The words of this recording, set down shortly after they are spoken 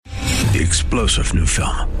The explosive new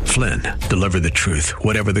film, Flynn, deliver the truth,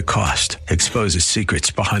 whatever the cost, exposes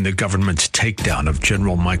secrets behind the government's takedown of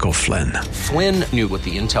General Michael Flynn. Flynn knew what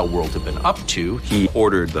the intel world had been up to. He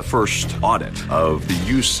ordered the first audit of the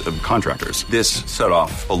use of contractors. This set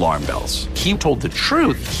off alarm bells. He told the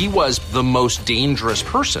truth. He was the most dangerous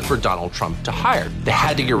person for Donald Trump to hire. They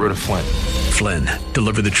had to get rid of Flynn. Flynn,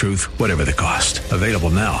 deliver the truth, whatever the cost. Available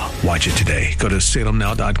now. Watch it today. Go to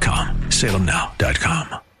salemnow.com.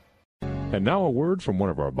 salemnow.com. And now a word from one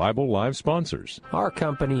of our Bible Live sponsors. Our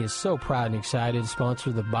company is so proud and excited to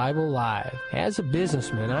sponsor the Bible Live. As a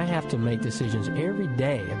businessman, I have to make decisions every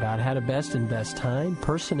day about how to best invest time,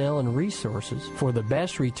 personnel, and resources for the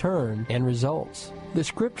best return and results. The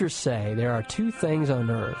scriptures say there are two things on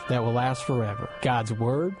earth that will last forever: God's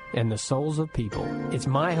Word and the souls of people. It's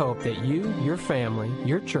my hope that you, your family,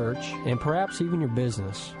 your church, and perhaps even your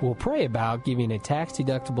business will pray about giving a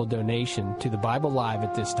tax-deductible donation to the Bible Live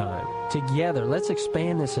at this time. Together, let's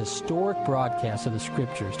expand this historic broadcast of the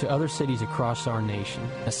scriptures to other cities across our nation.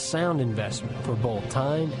 A sound investment for both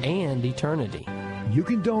time and eternity. You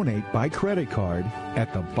can donate by credit card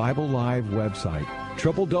at the Bible Live website,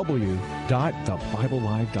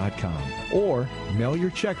 www.thebiblelive.com, or mail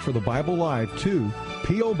your check for the Bible Live to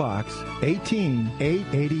P.O. Box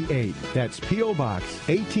 18888. That's P.O. Box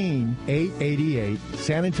 18888,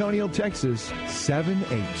 San Antonio, Texas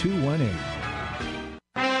 78218.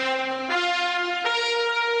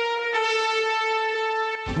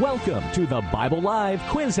 Welcome to the Bible Live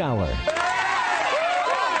Quiz Hour.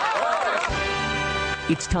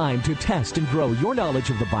 It's time to test and grow your knowledge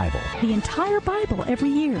of the Bible. The entire Bible every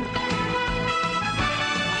year.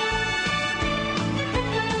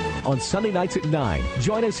 On Sunday nights at 9,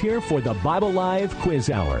 join us here for the Bible Live Quiz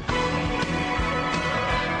Hour.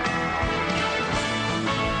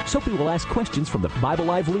 Soapy will ask questions from the Bible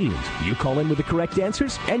Live leaders. You call in with the correct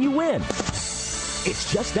answers, and you win.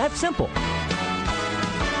 It's just that simple.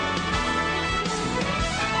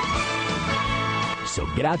 So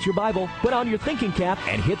get out your Bible, put on your thinking cap,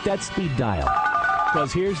 and hit that speed dial.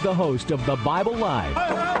 Because here's the host of the Bible Live,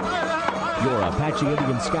 your Apache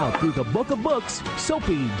Indian scout through the book of books,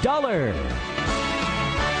 Soapy Dollar. Very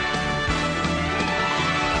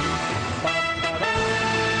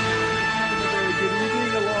good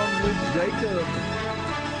evening, along with Jacob,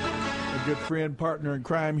 a good friend, partner in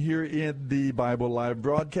crime here in the Bible Live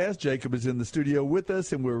broadcast. Jacob is in the studio with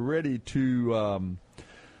us, and we're ready to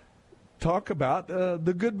talk about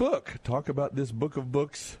the good book. Talk about this book of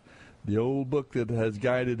books, the old book that has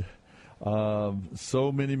guided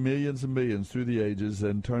so many millions and millions through the ages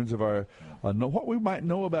in terms of our what we might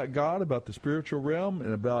know about God, about the spiritual realm,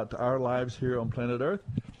 and about our lives here on planet Earth.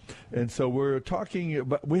 And so we're talking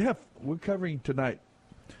about, we're covering tonight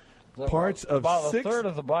parts of about a third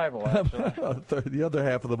of the Bible, actually. The other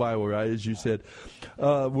half of the Bible, right, as you said.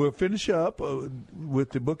 We'll finish up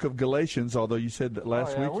with the book of Galatians, although you said that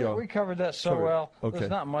last week. We covered that so well. Okay. There's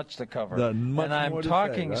not much to cover. And I'm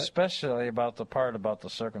talking especially about the part about the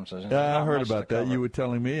circumcision. I heard about that. You were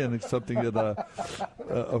telling me, and it's something that,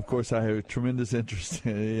 of course, I have a tremendous interest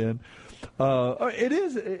in. It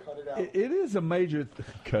is a major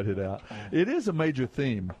cut it out. It is a major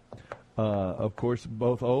theme. Of course,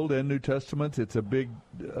 both Old and New Testaments. It's a big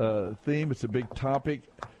theme. It's a big topic.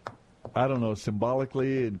 I don't know,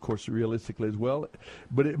 symbolically and, of course, realistically as well.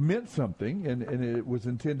 But it meant something, and it was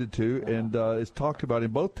intended to, and it's talked about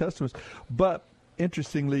in both Testaments. But,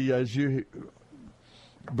 interestingly, as you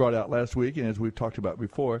brought out last week, and as we've talked about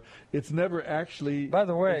before, it's never actually... By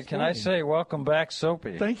the way, can I say welcome back,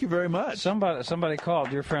 Soapy? Thank you very much. Somebody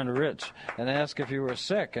called your friend Rich and asked if you were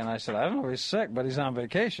sick, and I said, I don't know if he's sick, but he's on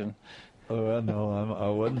vacation. Oh, no, I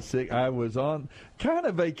wasn't sick. I was on kind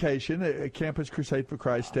of vacation at Campus Crusade for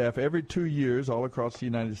Christ staff. Every 2 years, all across the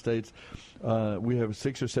United States, we have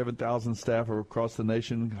 6,000 or 7,000 staff across the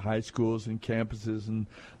nation, high schools and campuses and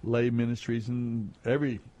lay ministries and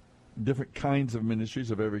different kinds of ministries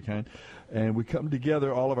of every kind. And we come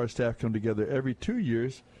together, all of our staff come together every 2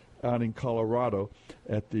 years out in Colorado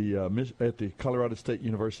at the Colorado State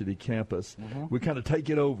University campus. Mm-hmm. We kind of take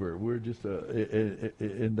it over. We're just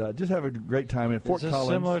just have a great time in Fort Collins. Is this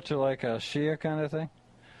similar to like a Shia kind of thing?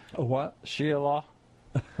 A what? Shia law?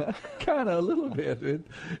 Kind of a little bit.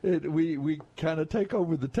 We kind of take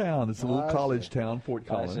over the town. It's a little college town, Fort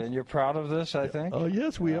Collins. And you're proud of this, I think? Oh,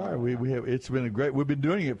 yes, we are. We have. It's been we've been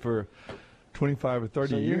doing it for 25 or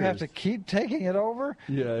 30 years. So you have to keep taking it over?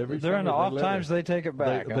 Yeah, during the off times they take it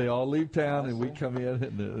back. They all leave town and we come in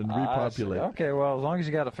and repopulate. Okay, well, as long as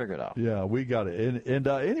you got it figured out. Yeah, we got it. And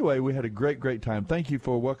anyway, we had a great time. Thank you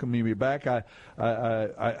for welcoming me back.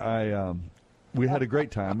 we had a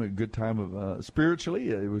great time, a good time of spiritually.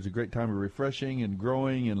 It was a great time of refreshing and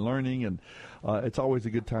growing and learning, and it's always a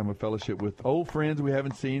good time of fellowship with old friends we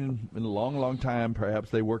haven't seen in a long, long time. Perhaps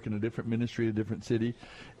they work in a different ministry, a different city,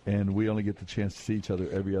 and we only get the chance to see each other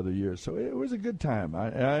every other year. So it was a good time.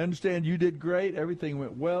 I understand you did great. Everything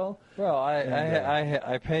went well. Well,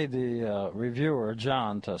 I paid the reviewer,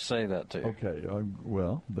 John, to say that to you. Okay.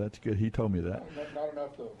 Well, that's good. He told me that. Not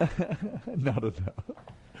enough, though. Not enough.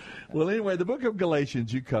 Well, anyway, the book of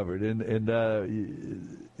Galatians you covered, and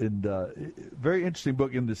very interesting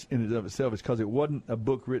book in and of itself is because it wasn't a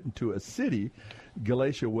book written to a city.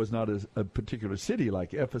 Galatia was not a particular city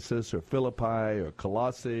like Ephesus or Philippi or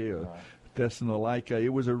Colossae or Thessalonica.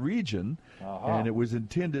 It was a region, and it was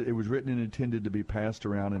written and intended to be passed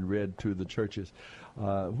around and read to the churches,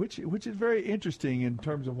 which is very interesting in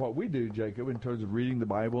terms of what we do, Jacob, in terms of reading the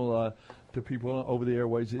Bible to people over the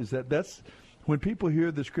airways. That's when people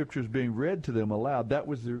hear the scriptures being read to them aloud. That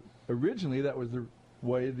was originally the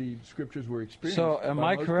way the scriptures were experienced. So, am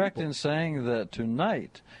I correct people. in saying that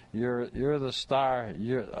tonight you're the star?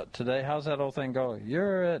 Today, how's that old thing go?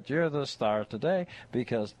 You're the star today,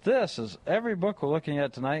 because this is every book we're looking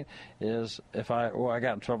at tonight is. I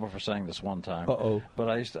got in trouble for saying this one time. But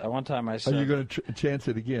one time I said. Are you going to chance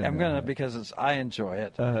it again? I'm going to, because I enjoy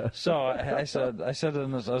it. So I said I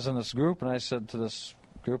was in this group, and I said to this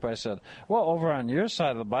group, I said, well, over on your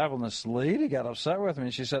side of the Bible, and this lady got upset with me,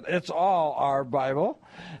 and she said, it's all our Bible.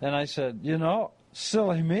 And I said,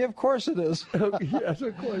 silly me, of course it is. Yes,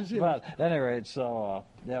 of course, yes. But at any rate, so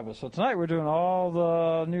tonight we're doing all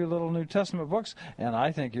the New Testament books, and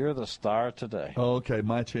I think you're the star today. Okay,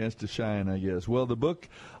 my chance to shine, I guess. Well, the book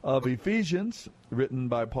of Ephesians, written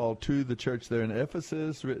by Paul to the church there in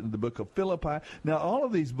Ephesus, written the book of Philippi. Now, all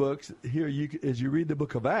of these books here, as you read the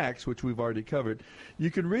book of Acts, which we've already covered,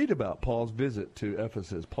 you can read about Paul's visit to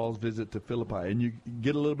Ephesus, Paul's visit to Philippi, and you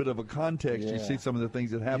get a little bit of a context. Yeah. You see some of the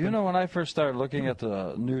things that happened. When I first started looking at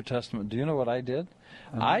the New Testament, do you know what I did?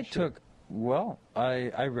 I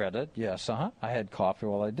read it, yes, I had coffee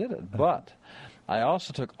while I did it, but I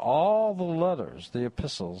also took all the letters, the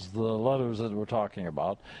epistles, the letters that we're talking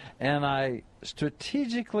about, and I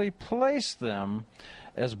strategically placed them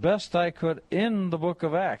as best I could in the book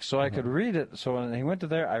of Acts, so I could read it. So when he went to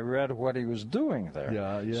there, I read what he was doing there.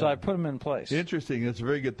 Yeah. So I put them in place. Interesting. It's a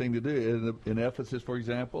very good thing to do. In Ephesus, for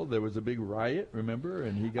example, there was a big riot, remember?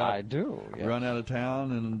 And he got run out of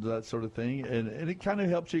town and that sort of thing. And it kind of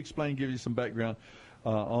helps you explain, give you some background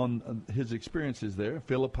on his experiences there.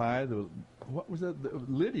 Philippi, what was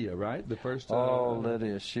that? Lydia, right? The first.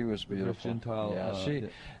 Lydia, she was beautiful. Gentile. Yeah,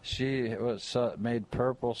 she was made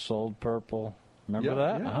purple, sold purple. Remember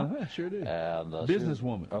that? Yeah, sure did. And,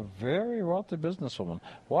 businesswoman. A very wealthy businesswoman.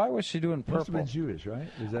 Why was she doing purple? Must have been Jewish, right?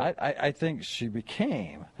 Is that... I think she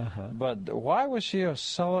became. But why was she a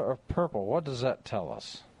seller of purple? What does that tell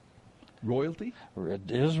us? Royalty?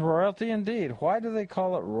 It is royalty indeed. Why do they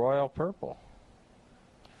call it royal purple?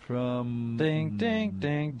 From... Ding, ding,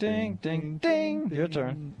 ding, ding, ding, ding. Your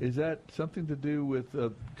turn. Is that something to do with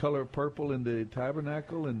color of purple in the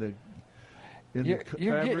tabernacle and the... You're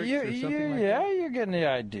getting the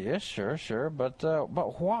idea, sure, but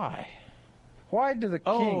why? Why do the kings?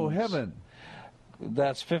 Oh, heaven!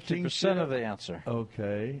 That's 50% of the answer.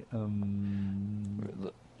 Okay.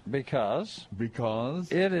 Because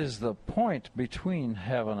it is the point between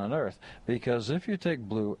heaven and earth. Because if you take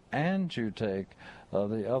blue and you take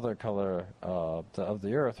the other color of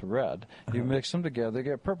the earth, red, you mix them together, you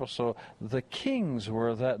get purple. So the kings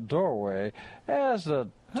were that doorway, as the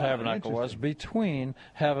tabernacle was, between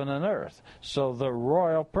heaven and earth. So the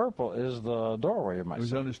royal purple is the doorway, you might say. It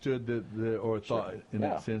was understood thought in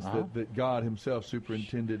that sense that God himself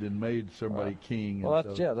superintended and made somebody king. Well,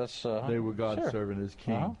 and they were God's servant as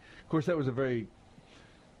king. Of course, that was a very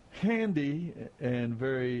handy and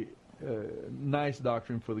very nice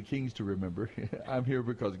doctrine for the kings to remember. I'm here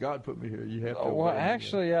because God put me here. You have to. Well,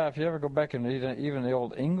 actually, if you ever go back and read even the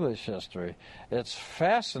old English history, it's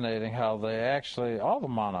fascinating how they actually, all the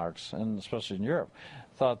monarchs, and especially in Europe,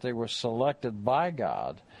 thought they were selected by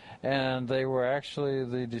God, and they were actually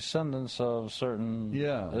the descendants of certain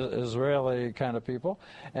Israeli kind of people,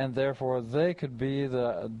 and therefore they could be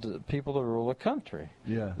the people to rule a country.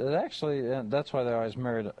 Yeah. That's why they always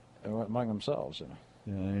married among themselves,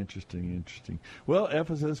 Yeah, interesting. Well,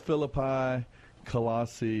 Ephesus, Philippi,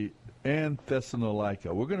 Colossae, and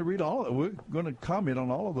Thessalonica. We're going to read we're going to comment on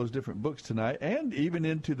all of those different books tonight, and even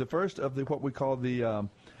into the first of what we call the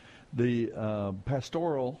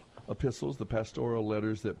pastoral epistles, the pastoral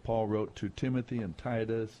letters that Paul wrote to Timothy and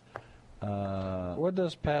Titus. What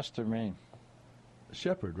does pastor mean?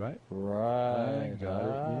 shepherd, right? Right.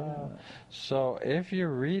 Yeah. So if you're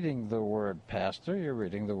reading the word pastor, you're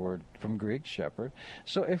reading the word from Greek shepherd.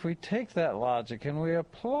 So if we take that logic and we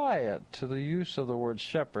apply it to the use of the word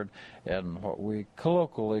shepherd in what we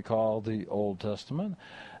colloquially call the Old Testament,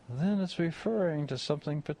 then it's referring to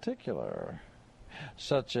something particular.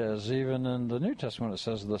 Such as even in the New Testament it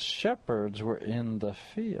says the shepherds were in the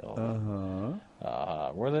field.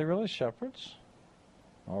 Were they really shepherds?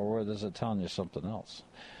 Or is it telling you something else?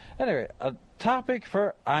 Anyway, a topic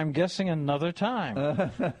for, I'm guessing, another time.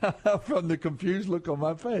 From the confused look on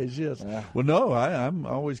my face, yes. Yeah. Well, no, I'm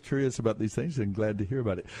always curious about these things and glad to hear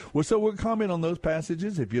about it. Well, so we'll comment on those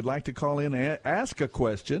passages. If you'd like to call in and ask a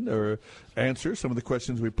question or answer some of the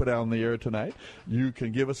questions we put out on the air tonight, you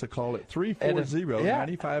can give us a call at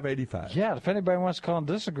 340-9585. Yeah, if anybody wants to call and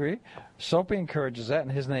disagree, Soapy encourages that,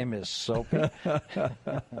 and his name is Soapy.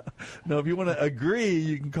 No, if you want to agree,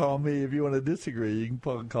 you can call me. If you want to disagree, you can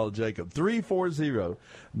call Jacob.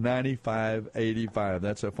 340-9585.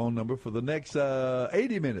 That's our phone number for the next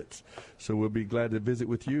 80 minutes. So we'll be glad to visit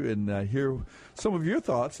with you and hear some of your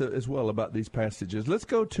thoughts as well about these passages. Let's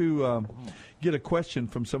go to get a question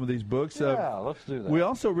from some of these books. Yeah, let's do that. We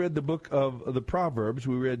also read the book of the Proverbs.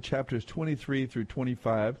 We read chapters 23 through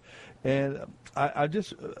 25. And I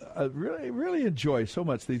really enjoy so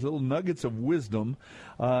much these little nuggets of wisdom.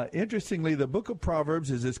 Interestingly, the book of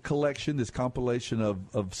Proverbs is this collection, this compilation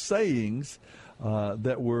of sayings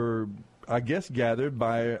that were, I guess, gathered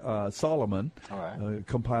by Solomon,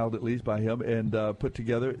 compiled at least by him, and put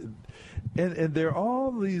together. And they're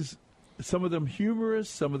all these, some of them humorous,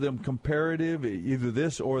 some of them comparative, either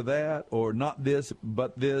this or that, or not this,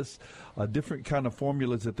 but this, different kind of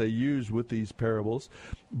formulas that they use with these parables.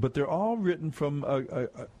 But they're all written from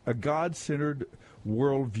a God-centered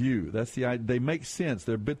worldview. That's they make sense.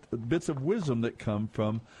 They're bits of wisdom that come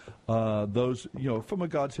from those, from a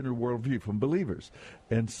God-centered worldview, from believers.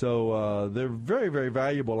 And so they're very, very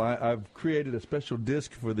valuable. I've created a special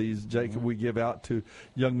disc for these, Jacob, we give out to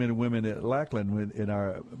young men and women at Lackland in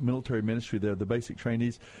our military ministry there, the basic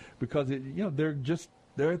trainees, because,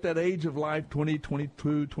 they're at that age of life, 20,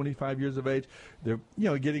 22, 25 years of age. They're,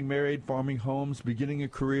 getting married, farming homes, beginning a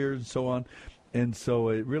career, and so on. And so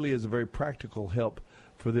it really is a very practical help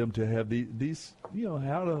for them to have these,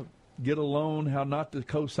 how to get a loan, how not to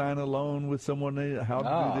co-sign a loan with someone, how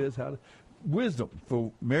to do this, wisdom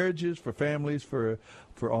for marriages, for families, for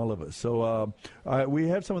all of us. So we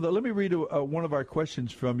have some of the. Let me read one of our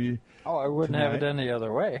questions from you. Oh, I wouldn't have it any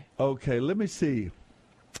other way. Okay, let me see.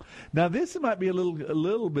 Now, this might be a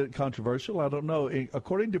little bit controversial. I don't know.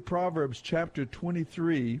 According to Proverbs chapter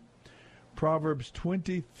 23,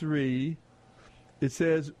 it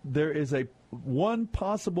says there is one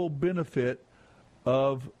possible benefit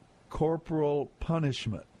of corporal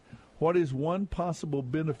punishment. What is one possible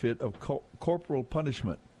benefit of corporal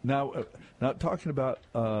punishment? Now, not talking about...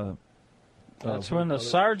 That's when the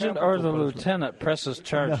sergeant or the lieutenant presses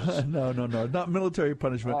charges. No, not military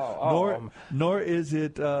punishment. Nor is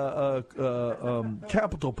it capital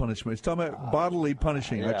punishment. It's talking about bodily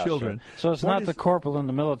punishing our children. Sure. So it's not the corporal in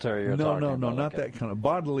the military you're talking about. No, not that kind of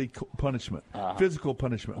bodily punishment, physical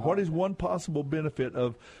punishment. What is one possible benefit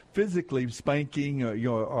of physically spanking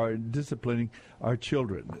or disciplining our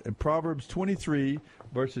children? In Proverbs 23,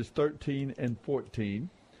 verses 13 and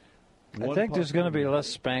 14. I think there's going to be less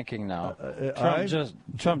spanking now.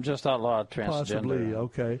 Trump just outlawed transgender. Possibly,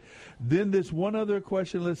 okay. Then there's one other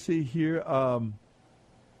question. Let's see here.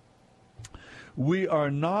 We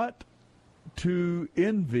are not to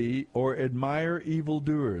envy or admire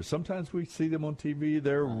evildoers. Sometimes we see them on TV.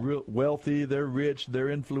 They're wealthy, they're rich, they're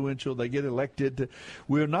influential, they get elected.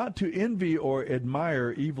 We are not to envy or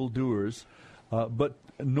admire evildoers, but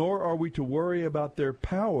nor are we to worry about their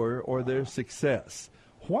power or their success.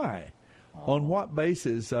 Why? On what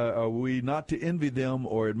basis are we not to envy them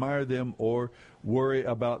or admire them or worry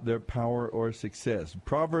about their power or success?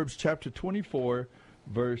 Proverbs chapter 24,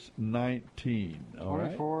 verse 19.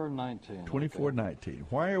 24:19. 24:19.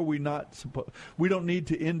 Why are we not we don't need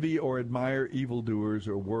to envy or admire evildoers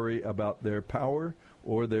or worry about their power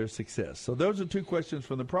or their success? So those are two questions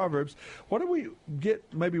from the Proverbs. Why don't we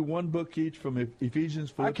get maybe one book each from Ephesians,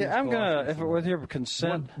 Philippians? Okay, I'm going to, with your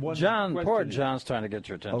consent, John's trying to get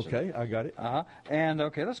your attention. Okay, I got it. And,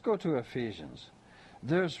 let's go to Ephesians.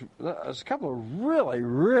 There's a couple of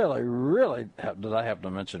really, did I have to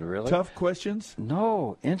mention really? Tough questions?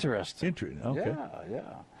 No, interesting. Okay.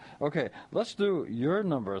 Yeah. Okay, let's do your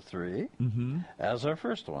number 3 as our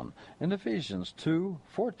first one. In Ephesians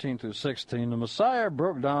 2:14 through 16, the Messiah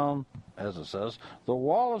broke down as it says, the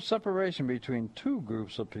wall of separation between two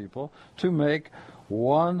groups of people to make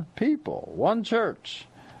one people, one church?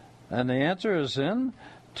 And the answer is in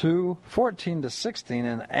 2:14-16.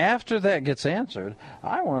 And after that gets answered,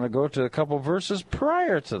 I want to go to a couple verses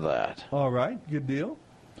prior to that. All right, good deal.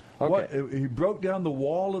 Okay. He broke down the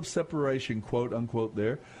wall of separation, quote unquote,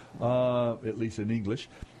 there, at least in English,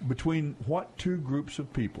 between what two groups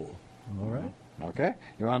of people? All right. Okay.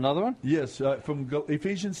 You want another one? Yes, from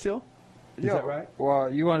Ephesians still? Is that right?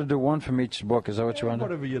 Well, you want to do one from each book. Is that what you want to do?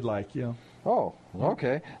 Whatever you'd like, yeah. Oh,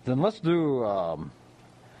 okay. Then let's do...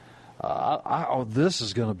 this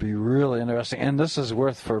is going to be really interesting, and this is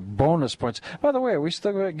worth for bonus points. By the way, we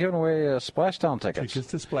still giving away Splashdown tickets. Tickets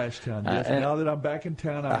to Splashdown. Yes. Now that I'm back in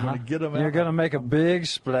town, I'm going to get them out. You're going to make a big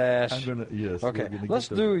splash. I'm going to. Yes. Okay. Let's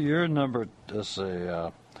do your number.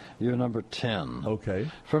 Your number 10. Okay.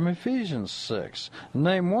 From Ephesians 6.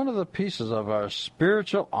 Name one of the pieces of our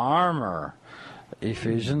spiritual armor.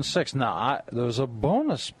 Ephesians 6. Now, there's a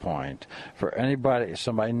bonus point for anybody.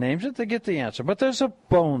 Somebody names it, they get the answer. But there's a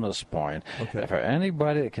bonus point for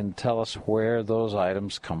anybody that can tell us where those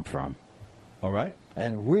items come from. All right.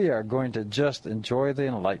 And we are going to just enjoy the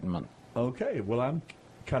enlightenment. Okay. Well, I'm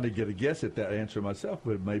kind of get a guess at that answer myself,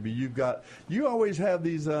 but maybe you always have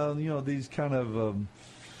these, these kind of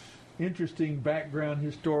interesting background,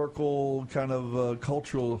 historical kind of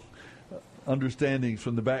cultural understandings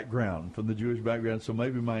from the background, from the Jewish background, so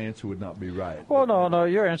maybe my answer would not be right. Well, no,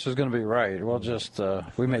 your answer is going to be right. We'll just,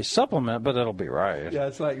 we may supplement, but it'll be right. Yeah,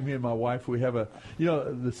 it's like me and my wife, we have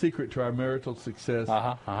the secret to our marital success.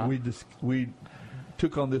 We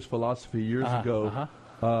took on this philosophy years ago.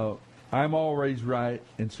 I'm always right,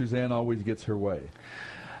 and Suzanne always gets her way.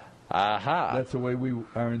 That's the way we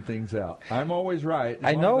iron things out. I'm always right.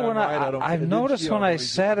 I know when I've noticed when I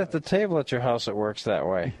sat at the table at your house, it works that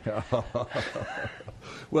way.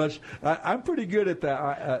 Well, I'm pretty good at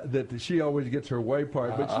that. That she always gets her way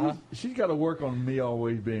part, but she's got to work on me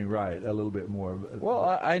always being right a little bit more.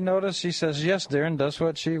 Well, I noticed she says yes, Darren does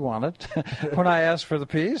what she wanted. When I asked for the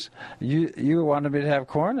peas, you wanted me to have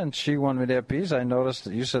corn, and she wanted me to have peas. I noticed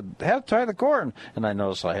that you said try the corn, and I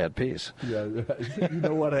noticed I had peas. Yeah, you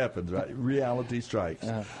know what happens, right? Reality strikes.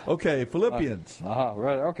 Okay, Philippians.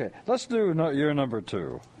 Right. Okay, let's do your number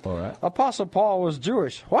 2. All right. Apostle Paul was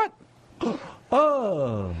Jewish. What?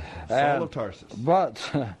 Saul of Tarsus. But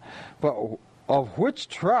of which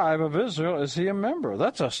tribe of Israel is he a member?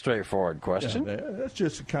 That's a straightforward question. Yeah, that's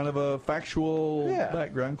just kind of a factual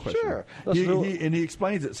background question. Sure. He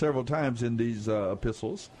explains it several times in these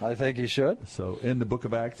epistles. I think he should. So in the book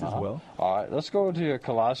of Acts as well. All right, let's go to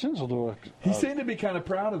Colossians. He seemed to be kind of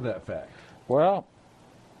proud of that fact. Well,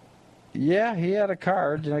 yeah, he had a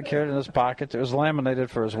card, carried in his pocket. It was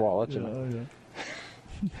laminated for his wallet.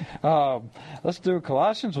 Let's do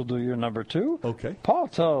Colossians. We'll do your number 2. Okay. Paul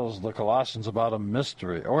tells the Colossians about a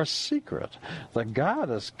mystery or a secret that God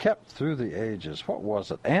has kept through the ages. What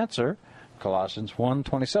was it? Answer, Colossians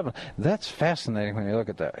 1:27. That's fascinating when you look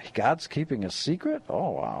at that. God's keeping a secret?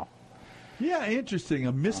 Oh, wow. Yeah, interesting.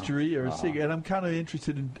 A mystery or a secret. And I'm kind of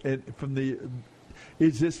interested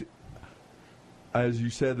is this... As you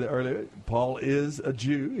said earlier, Paul is a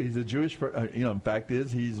Jew. He's a Jewish, in fact,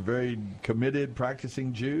 he's a very committed,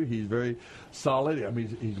 practicing Jew. He's very solid. I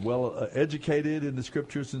mean, he's well educated in the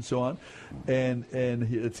scriptures and so on. And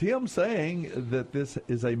it's him saying that this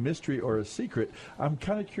is a mystery or a secret. I'm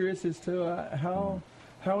kind of curious as to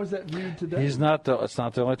how is that viewed today? It's not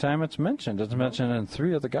the only time it's mentioned. It's mentioned in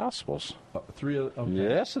 3 of the Gospels. 3 of okay.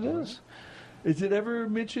 Yes, it is. Is it ever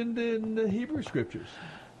mentioned in the Hebrew scriptures?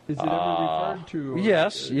 Is it ever referred to?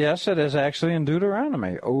 Yes, it is actually in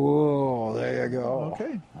Deuteronomy. Oh, there you go.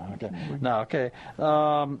 Okay. Now, okay.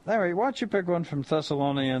 Anyway, why don't you pick one from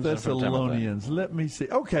Thessalonians? Thessalonians. Let me see.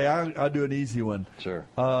 Okay, I'll do an easy one. Sure.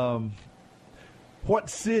 What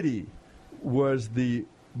city was the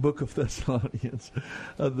book of Thessalonians?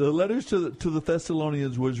 The letters to the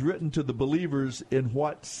Thessalonians was written to the believers in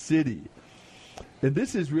what city? And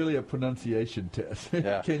this is really a pronunciation test.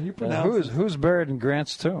 Yeah. Can you pronounce who's buried in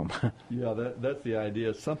Grant's tomb? Yeah, that's the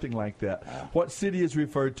idea, something like that. What city is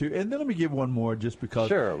referred to? And then let me give one more just because.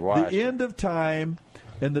 Sure, why? The end of time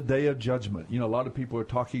and the day of judgment. A lot of people are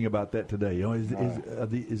talking about that today.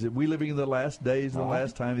 Is it we living in the last days, the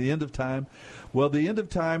last time, the end of time? Well, the end of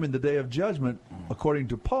time and the day of judgment, according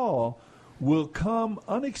to Paul, will come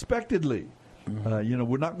unexpectedly.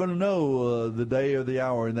 We're not going to know the day or the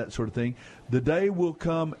hour and that sort of thing. The day will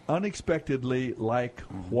come unexpectedly like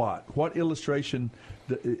what? What illustration?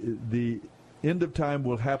 The end of time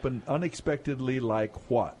will happen unexpectedly like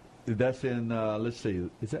what? That's in, let's see,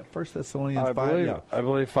 is that 1 Thessalonians 5? Yeah. I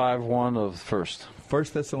believe 5:1 of 1. 1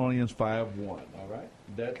 Thessalonians 5:1. All right.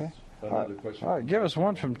 That's another question. All right, give us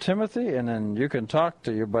one from Timothy, and then you can talk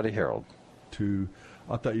to your buddy Harold.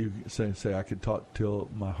 I thought you were say I could talk till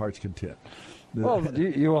my heart's content. Well,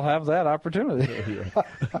 you will have that opportunity.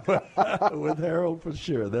 With Harold for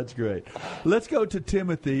sure. That's great. Let's go to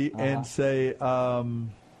Timothy and say,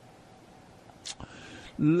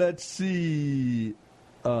 let's see,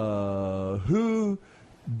 who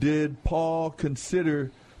did Paul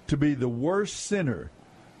consider to be the worst sinner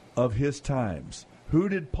of his times? Who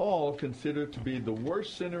did Paul consider to be the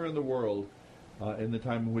worst sinner in the world in the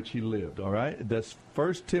time in which he lived? All right? That's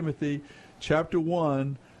 1 Timothy chapter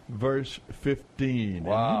 1, verse 15.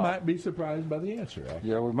 Wow. And you might be surprised by the answer.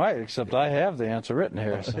 Yeah, we might, except I have the answer written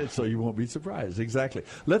here. So you won't be surprised. Exactly.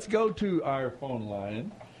 Let's go to our phone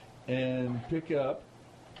line and pick up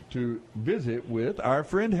to visit with our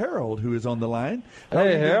friend Harold, who is on the line. How are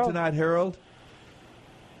you doing tonight, Harold?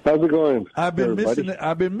 How's it going? I've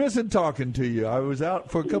been missing talking to you. I was out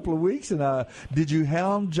for a couple of weeks, and did you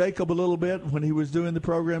hound Jacob a little bit when he was doing the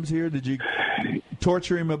programs here? Did you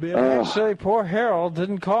torture him a bit? Actually, poor Harold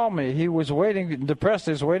didn't call me. He was waiting, depressed.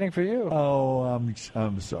 He was waiting for you. Oh, I'm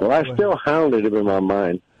sorry. Well, I still hounded him in my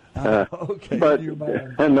mind. Okay, but in your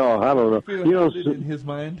mind. No, I don't know. You hounded in his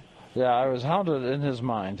mind? Yeah, I was hounded in his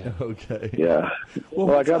mind. Okay. Yeah.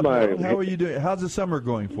 Well, I got how are you doing? How's the summer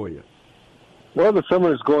going for you? Well, the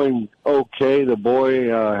summer is going okay. The boy,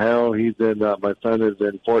 Harold, he's in, my son is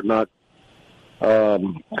in Fort Knox,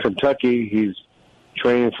 Kentucky. He's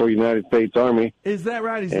training for United States Army. Is that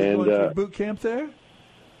right? Is he going through boot camp there?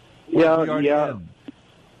 Yeah.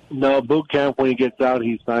 No, boot camp, when he gets out,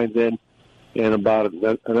 he signs in about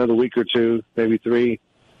another week or two, maybe 3.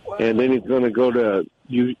 Wow. And then he's going to go to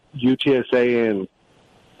UTSA and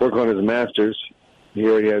work on his master's. He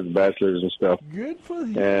already has a bachelor's and stuff. Good for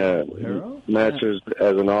him, master's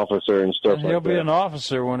as an officer and stuff like that. He'll be an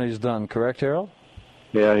officer when he's done, correct, Harold?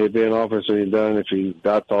 Yeah, he'll be an officer when he's done if he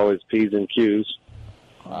got all his P's and Q's.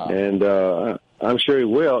 Wow. And I'm sure he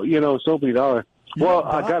will. You know, Soapy Dollar. Well,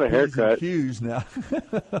 I got a haircut. Q's now.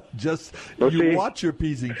 Just watch your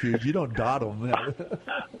P's and Q's. You don't dot them.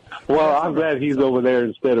 Well, I'm glad he's over there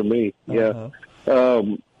instead of me. Yeah.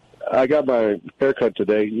 I got my haircut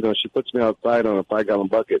today. You know, she puts me outside on a 5-gallon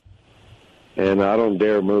bucket, and I don't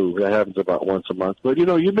dare move. That happens about once a month. But, you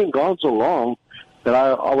know, you've been gone so long that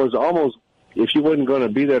I was almost, if you wasn't going to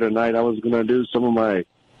be there tonight, I was going to do some of my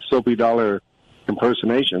Soapy Dollar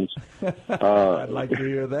impersonations. I'd like to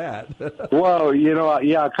hear that. Well, you know, I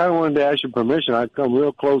kind of wanted to ask your permission. I come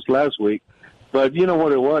real close last week. But you know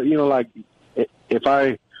what it was? You know, like, if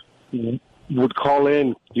I would call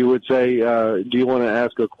in, you would say, do you want to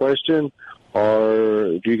ask a question,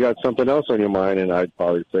 or do you got something else on your mind? And I'd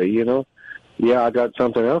probably say, you know, yeah, I got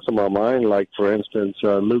something else on my mind. Like, for instance,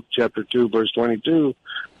 Luke chapter 2, verse 22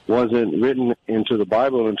 wasn't written into the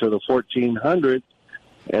Bible until the 1400s,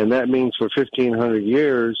 and that means for 1,500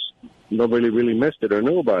 years, nobody really missed it or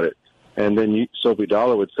knew about it. And then Soapy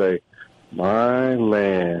Dollar would say, my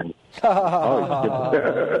land. Isn't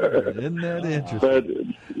that interesting? But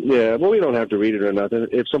yeah, well, we don't have to read it or nothing.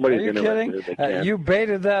 If somebody's kidding? They can. You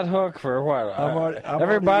baited that hook for a while.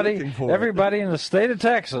 Everybody in the state of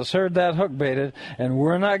Texas heard that hook baited, and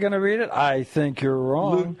we're not going to read it. I think you're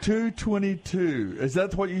wrong. Luke 2:22. Is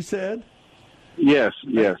that what you said? Yes.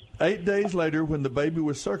 8 days later, when the baby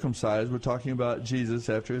was circumcised, we're talking about Jesus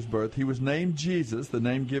after his birth, he was named Jesus, the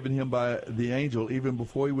name given him by the angel even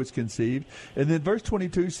before he was conceived. And then verse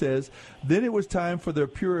 22 says, then it was time for their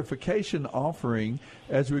purification offering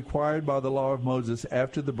as required by the law of Moses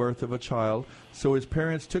after the birth of a child. So his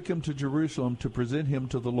parents took him to Jerusalem to present him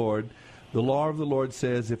to the Lord. The law of the Lord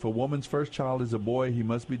says if a woman's first child is a boy, he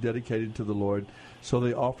must be dedicated to the Lord. So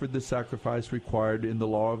they offered the sacrifice required in the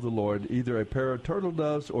law of the Lord, either a pair of turtle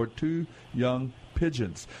doves or 2 young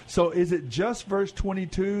pigeons. So is it just verse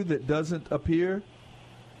 22 that doesn't appear?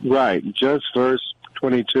 Right, just verse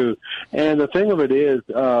 22. And the thing of it is,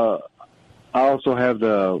 I also have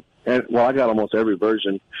I got almost every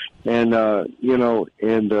version. And, you know,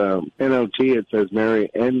 in the NLT it says Mary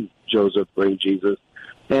and Joseph bring Jesus.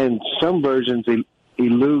 And some versions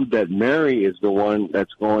elude that Mary is the one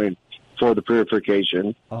that's going for the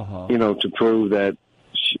purification, you know, to prove that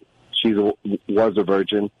she was a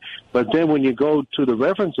virgin. But then when you go to the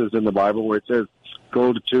references in the Bible where it says,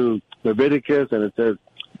 go to Leviticus, and it says,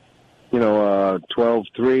 you know,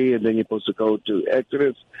 12:3, and then you're supposed to go to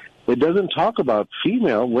Exodus, it doesn't talk about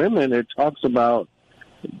female women. It talks about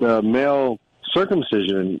the male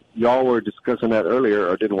circumcision. Y'all were discussing that earlier,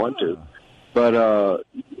 or didn't want to. But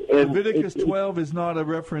Leviticus 12 is not a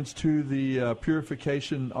reference to the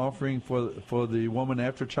purification offering for the woman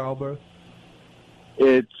after childbirth?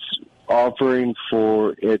 It's offering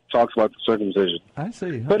for, it talks about the circumcision. I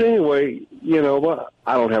see. Huh? But anyway,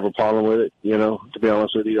 I don't have a problem with it, to be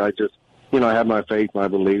honest with you. I just, I have my faith, my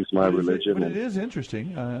beliefs, my religion. But it is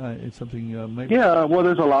interesting. It's something maybe... Yeah, well,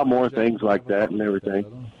 there's a lot more things like that and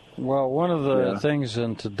everything. Well, one of the things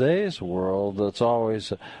in today's world that's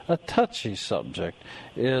always a touchy subject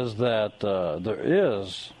is that there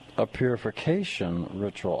is a purification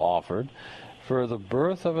ritual offered for the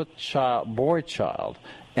birth of a boy child,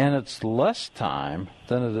 and it's less time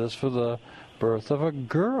than it is for the birth of a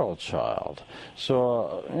girl child.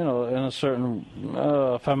 So, in a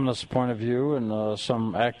certain feminist point of view and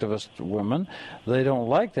some activist women, they don't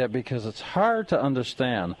like that because it's hard to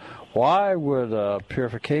understand. Why would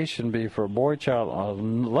purification be for a boy child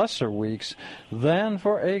on lesser weeks than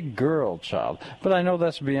for a girl child? But I know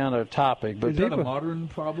that's beyond our topic. But is that a modern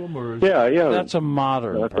problem? Or is yeah. That's a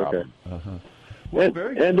modern problem. Okay. Uh-huh. Well,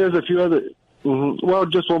 and there's a few other... Well,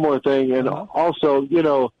 just one more thing. And also,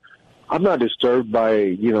 I'm not disturbed by,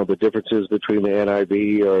 the differences between the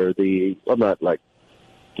NIV or the... I'm not,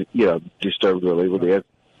 disturbed really with the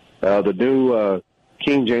new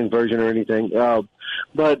King James Version or anything.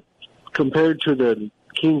 But compared to the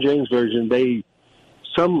King James Version,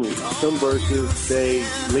 some verses, they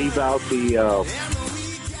leave out the...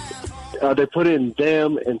 they put in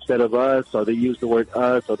them instead of us, or they use the word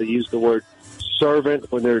us, or they use the word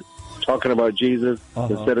servant when they're talking about Jesus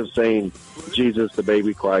instead of saying Jesus, the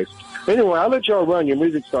baby Christ. Anyway, I'll let y'all run. Your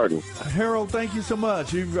music's starting. Harold, thank you so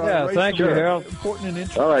much. You've thank you, Harold. Important and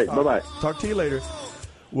interesting. All right, bye-bye. Talk to you later.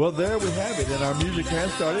 Well, there we have it, and our music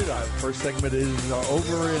has started. Our first segment is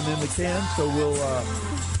over and in the can, so we'll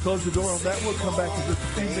close the door on that. We'll come back in just a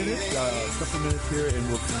few minutes, a couple minutes here, and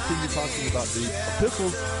we'll continue talking about the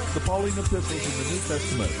epistles, the Pauline epistles in the New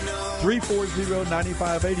Testament.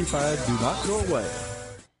 340-9585. Do not go away.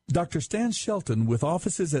 Dr. Stan Shelton, with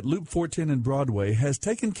offices at Loop 410 and Broadway, has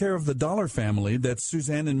taken care of the Dollar family, that's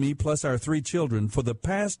Suzanne and me plus our 3 children, for the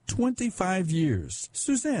past 25 years.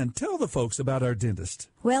 Suzanne, tell the folks about our dentist.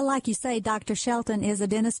 Well, like you say, Dr. Shelton is a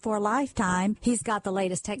dentist for a lifetime. He's got the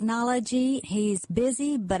latest technology. He's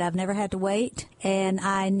busy, but I've never had to wait. And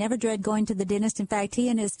I never dread going to the dentist. In fact, he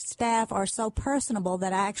and his staff are so personable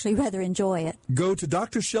that I actually rather enjoy it. Go to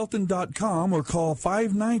drshelton.com or call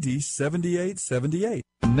 590-7878.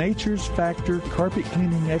 Nature's Factor carpet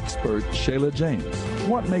cleaning expert Shayla James.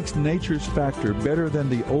 What makes Nature's Factor better than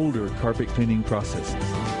the older carpet cleaning processes?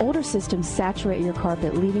 Older systems saturate your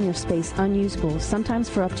carpet, leaving your space unusable, sometimes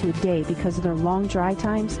for up to a day because of their long dry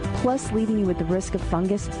times, plus leaving you with the risk of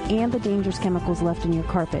fungus and the dangerous chemicals left in your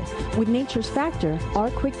carpet. With Nature's Factor,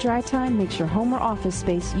 our quick dry time makes your home or office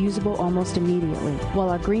space usable almost immediately, while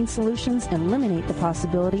our green solutions eliminate the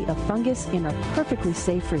possibility of fungus and are perfectly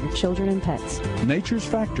safe for your children and pets.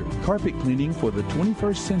 Nature's Factor, carpet cleaning for the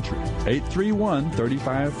 21st century.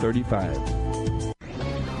 831-3535.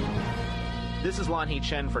 This is Lan Hee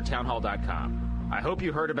Chen for townhall.com. I hope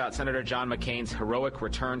you heard about Senator John McCain's heroic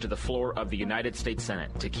return to the floor of the United States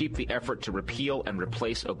Senate to keep the effort to repeal and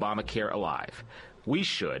replace Obamacare alive. We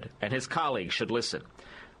should, and his colleagues should listen.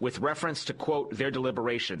 With reference to, quote, their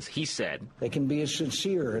deliberations, he said, they can be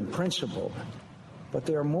sincere and principled, but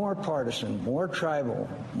they are more partisan, more tribal,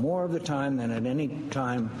 more of the time than at any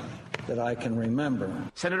time that I can remember.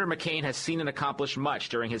 Senator McCain has seen and accomplished much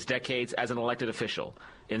during his decades as an elected official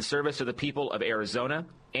in service to the people of Arizona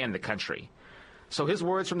and the country. So his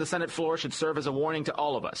words from the Senate floor should serve as a warning to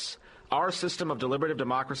all of us. Our system of deliberative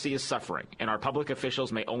democracy is suffering, and our public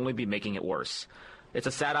officials may only be making it worse. It's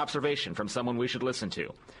a sad observation from someone we should listen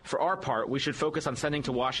to. For our part, we should focus on sending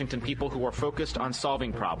to Washington people who are focused on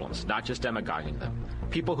solving problems, not just demagoguing them.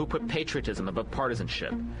 People who put patriotism above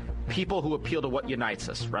partisanship. People who appeal to what unites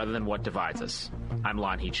us rather than what divides us. I'm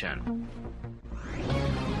Lan Hee Chen.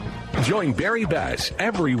 Join Barry Bass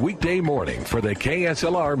every weekday morning for the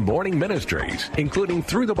KSLR Morning Ministries, including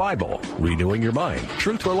Through the Bible, Renewing Your Mind,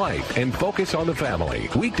 Truth for Life, and Focus on the Family.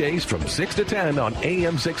 Weekdays from 6 to 10 on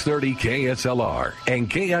AM 630 KSLR and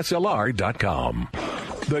KSLR.com.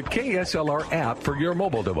 The KSLR app for your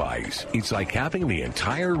mobile device. It's like having the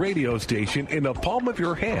entire radio station in the palm of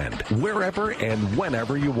your hand, wherever and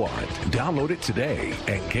whenever you want. Download it today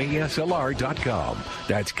at KSLR.com.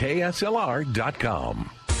 That's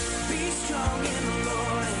KSLR.com. Be strong in the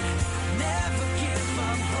Lord, never give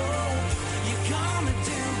up hope. You're gonna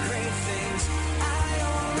do great things, I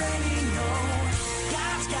already know.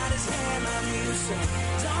 God's got his hand on you, so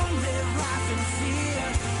don't live life in fear.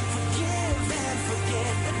 Forgive and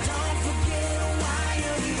forget, but don't forget why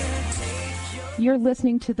you're here. Take You're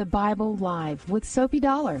listening to the Bible Live with Soapy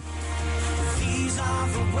Dollar. These are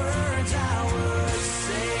the words I would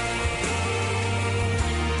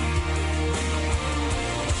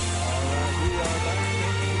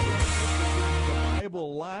say.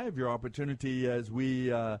 Bible Live, your opportunity as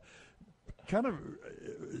we kind of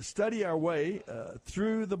study our way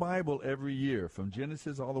through the Bible every year, from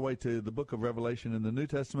Genesis all the way to the book of Revelation in the New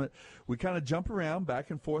Testament. We kind of jump around back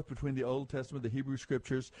and forth between the Old Testament, the Hebrew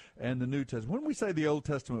Scriptures, and the New Testament. When we say the Old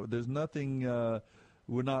Testament, there's nothing,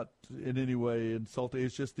 we're not in any way insulting.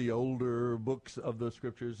 It's just the older books of the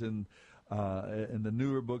Scriptures and the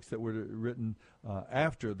newer books that were written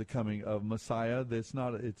after the coming of Messiah. It's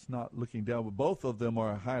not looking down, but both of them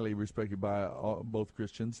are highly respected by both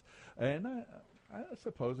Christians. And I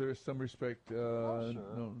suppose there is some respect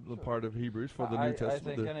on the part of Hebrews for the New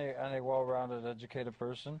Testament. I think any well-rounded, educated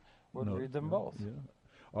person would read them both. Yeah.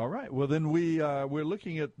 All right. Well, then we're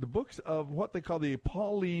looking at the books of what they call the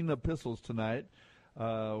Pauline epistles tonight.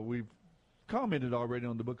 We've commented already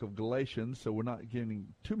on the book of Galatians, so we're not getting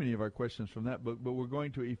too many of our questions from that book, but we're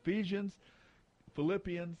going to Ephesians,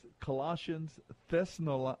 Philippians, Colossians,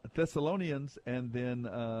 Thessalonians, and then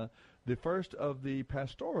the first of the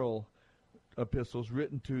pastoral epistles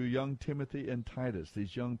written to young Timothy and Titus,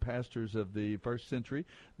 these young pastors of the first century,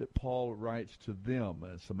 that Paul writes to them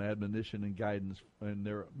as some admonition and guidance in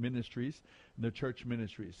their ministries, in their church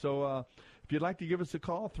ministries. So if you'd like to give us a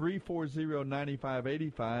call,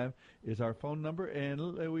 340-9585 is our phone number,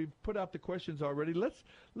 and we've put out the questions already. Let's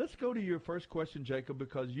go to your first question, Jacob,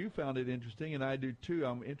 because you found it interesting, and I do too.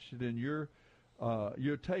 I'm interested in your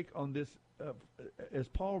take on this. As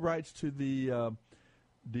Paul writes to the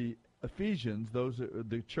Ephesians,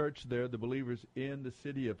 the church there, the believers in the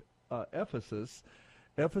city of Ephesus.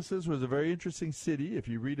 Ephesus was a very interesting city. If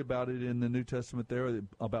you read about it in the New Testament there,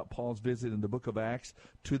 about Paul's visit in the book of Acts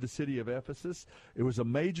to the city of Ephesus, it was a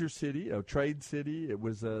major city, a trade city. It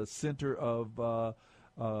was a center of,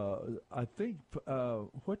 I think,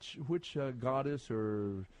 which goddess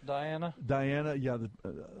or Diana? Diana, yeah,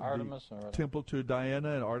 Artemis, the temple to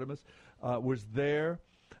Diana and Artemis was there.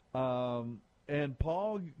 And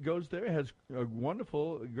Paul goes there, has a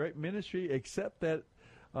wonderful, great ministry, except that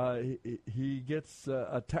he gets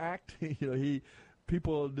attacked.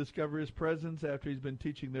 People discover his presence after he's been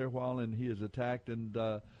teaching there a while, and he is attacked and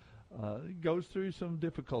goes through some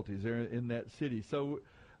difficulties there in that city. So,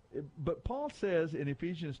 but Paul says in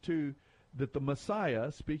Ephesians 2 that the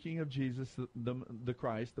Messiah, speaking of Jesus, the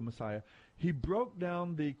Christ, the Messiah, he broke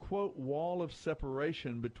down the, quote, wall of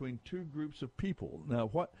separation between two groups of people. Now,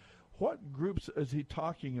 what groups is he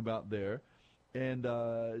talking about there? And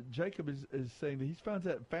Jacob is saying that he finds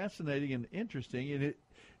that fascinating and interesting,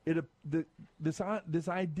 and this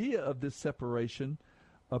idea of this separation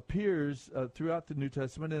appears throughout the New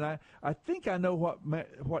Testament, and I think I know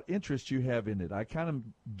what interest you have in it. I kind of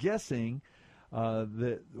guessing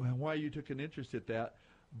that why you took an interest in that,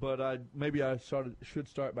 but maybe I should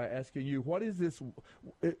start by asking you, what is this?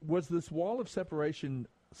 Was this wall of separation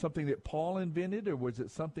something that Paul invented, or was it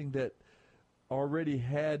something that already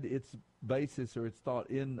had its basis or its thought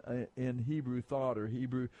in Hebrew thought, or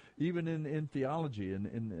Hebrew, even in theology and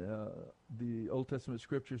in the Old Testament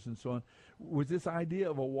scriptures and so on? Was this idea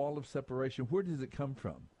of a wall of separation, where does it come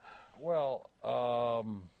from? Well,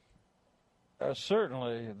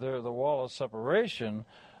 certainly the wall of separation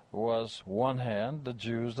was, one hand, the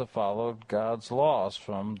Jews that followed God's laws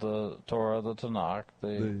from the Torah, the Tanakh,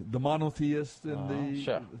 the monotheists and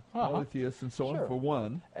the polytheists and so on, for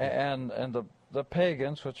one, and the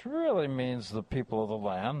pagans, which really means the people of the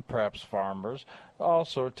land, perhaps farmers,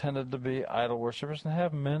 also tended to be idol worshippers and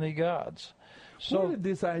have many gods. So where did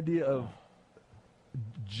this idea of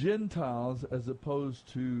Gentiles as opposed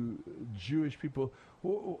to Jewish people,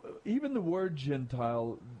 even the word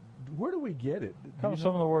Gentile, where do we get it? Comes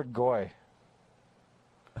from the word goy.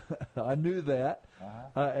 I knew that.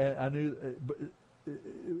 I knew. But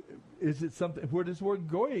is it something? Where does the word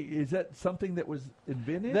goy? Is that something that was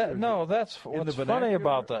invented? That's what's funny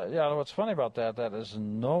about that. Yeah, what's funny about that? That is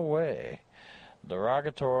in no way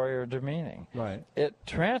derogatory or demeaning. Right. It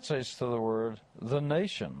translates to the word the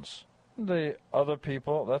nations. The other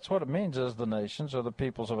people. That's what it means, is the nations or the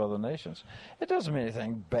peoples of other nations. It doesn't mean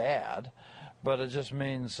anything bad. But it just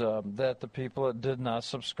means that the people that did not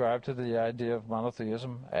subscribe to the idea of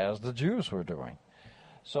monotheism, as the Jews were doing.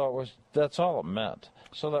 So that's all it meant.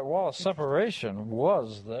 So that wall of separation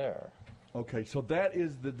was there. Okay, so that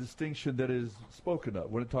is the distinction that is spoken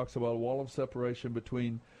of when it talks about a wall of separation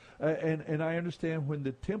between, and I understand when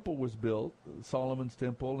the temple was built, Solomon's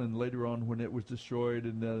temple, and later on when it was destroyed,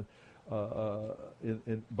 and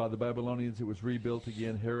by the Babylonians. It was rebuilt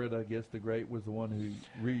again. Herod, I guess the Great, was the one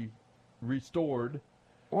who restored.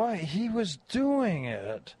 Well, he was doing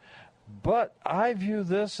it, but I view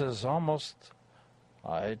this as almost,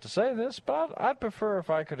 I hate to say this, but I'd prefer if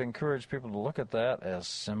I could encourage people to look at that as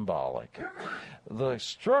symbolic. The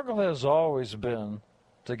struggle has always been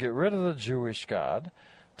to get rid of the Jewish God,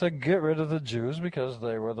 to get rid of the Jews because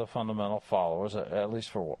they were the fundamental followers, at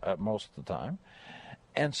least at most of the time.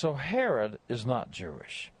 And so Herod is not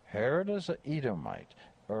Jewish. Herod is an Edomite,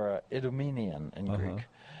 or an Idumean in Greek.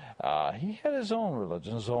 He had his own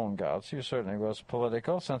religion, his own gods. He certainly was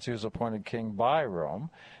political. Since he was appointed king by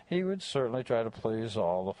Rome, he would certainly try to please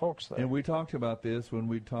all the folks there. And we talked about this when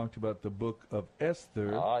we talked about the book of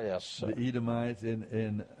Esther. Yes, sir. The Edomites,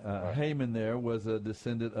 and Haman there was a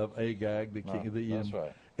descendant of Agag, the king of the Edom. That's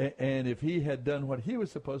right. And if he had done what he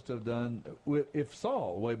was supposed to have done, if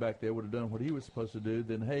Saul, way back there, would have done what he was supposed to do,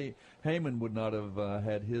 then Haman would not have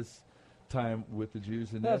had his time with the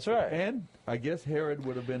Jews. And that's right. And I guess Herod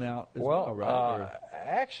would have been out as well, right?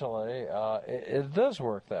 Actually, it does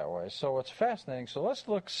work that way. So it's fascinating. So let's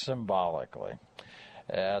look symbolically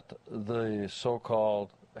at the so-called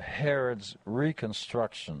Herod's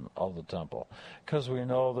reconstruction of the temple, because we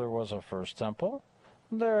know there was a first temple.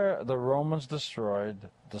 The Romans destroyed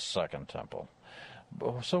the second temple.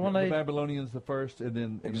 So when the Babylonians the first, and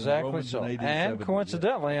then exactly the Romans so, in AD and 70,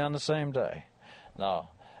 coincidentally on the same day. Now,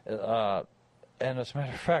 and as a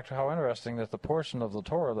matter of fact, how interesting that the portion of the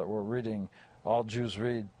Torah that we're reading, all Jews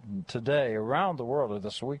read today around the world, or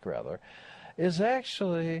this week rather, is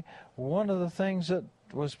actually one of the things that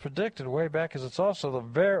was predicted way back, because it's also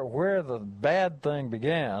where the bad thing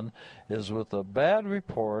began, is with the bad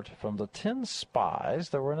report from the 10 spies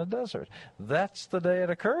that were in the desert. That's the day it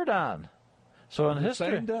occurred on. So in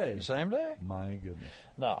history, same day. My goodness.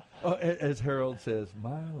 No. As Harold says,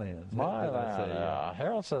 my land. My land. Yeah.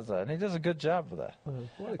 Harold says that, and he does a good job of that.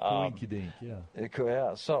 What a coinky-dink, yeah.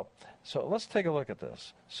 Yeah. So let's take a look at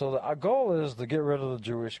this. So our goal is to get rid of the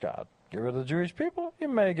Jewish God. Get rid of the Jewish people, you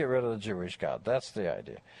may get rid of the Jewish God. That's the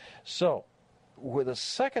idea. So with the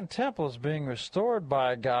second temple is being restored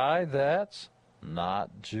by a guy that's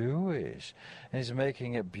not Jewish. And he's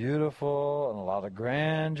making it beautiful and a lot of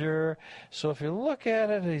grandeur. So if you look at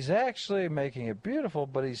it, he's actually making it beautiful,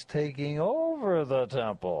 but he's taking over the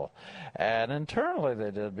temple. And internally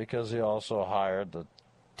they did, because he also hired the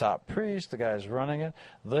top priest, the guys running it.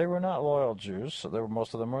 They were not loyal Jews, so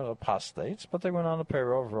most of them were apostates, but they went on the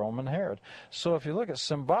payroll of Rome and Herod. So if you look at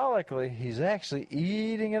symbolically, he's actually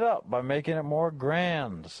eating it up by making it more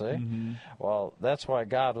grand, see? Mm-hmm. Well, that's why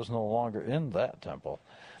God was no longer in that temple.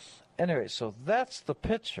 Anyway, so that's the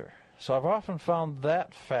picture. So I've often found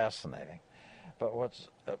that fascinating. But what's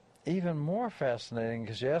even more fascinating,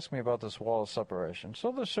 because you asked me about this wall of separation.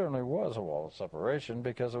 So there certainly was a wall of separation,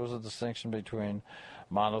 because there was a distinction between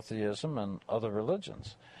monotheism and other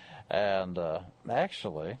religions. And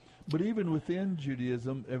actually... But even within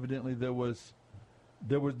Judaism, evidently there was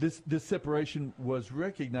this separation was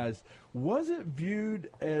recognized. Was it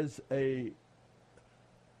viewed as a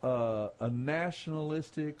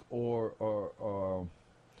nationalistic or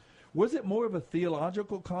was it more of a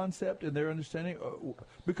theological concept in their understanding?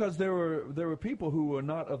 Because there were people who were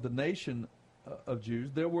not of the nation of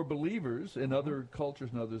Jews. There were believers in other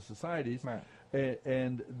cultures and other societies, right.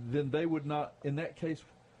 And then they would not, in that case,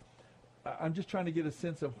 I'm just trying to get a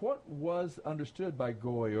sense of what was understood by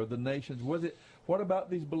Goy or the nations. What about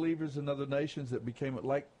these believers in other nations that became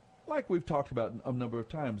like we've talked about a number of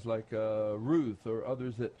times, like Ruth or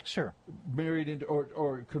others that married into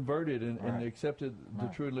or converted and accepted the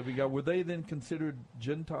true and living God? Were they then considered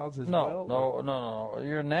Gentiles as well? No.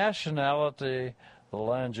 Your nationality, the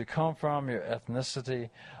land you come from, your ethnicity,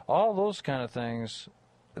 all those kind of things,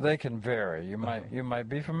 they can vary. You might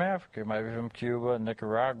be from Africa, you might be from Cuba,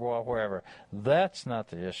 Nicaragua, wherever. That's not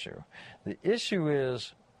the issue. The issue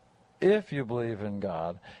is, if you believe in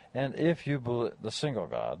God, and if you believe the single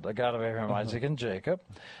God, the God of Abraham, Isaac, and Jacob,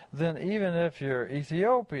 then even if you're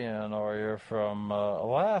Ethiopian or you're from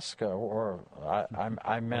Alaska, or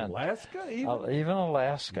I meant Alaska, even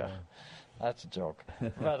Alaska, that's a joke.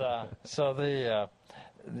 But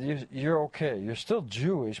you're okay. You're still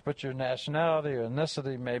Jewish, but your nationality or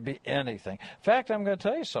ethnicity may be anything. In fact, I'm going to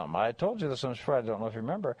tell you something. I told you this on Friday. I don't know if you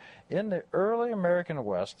remember. In the early American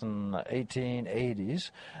West in the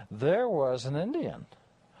 1880s, there was an Indian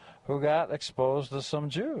who got exposed to some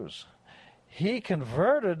Jews. He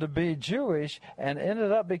converted to be Jewish and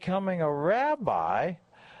ended up becoming a rabbi,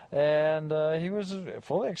 and he was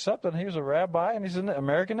fully accepted. He was a rabbi, and he's an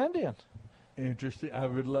American Indian. Interesting. I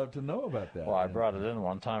would love to know about that. Well, I brought it in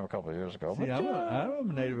one time a couple of years ago. See, but I'm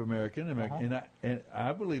a Native American, and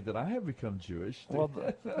I believe that I have become Jewish. Well,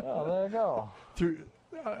 there you go. Through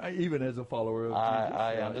even as a follower of Jesus.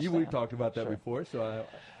 I understand. We've talked about that before, so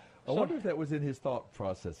I wonder if that was in his thought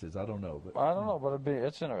processes. I don't know. But I don't know, but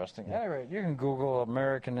it's interesting. Yeah. Anyway, you can Google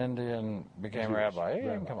American Indian became Jewish rabbi. You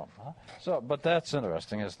can come up. Huh? So, but that's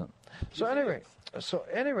interesting, isn't it? So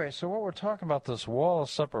anyway, so what we're talking about, this wall of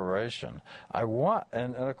separation,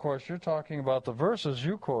 and of course you're talking about the verses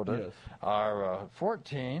you quoted are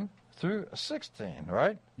 14 through 16,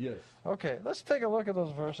 right? Yes. Okay, let's take a look at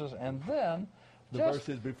those verses and then the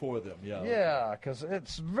verses before them, yeah. Yeah, because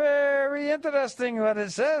it's very interesting what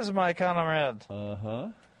it says, my comrade. Uh-huh.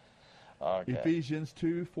 Okay. Ephesians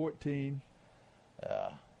 2:14. Yeah.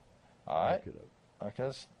 All right.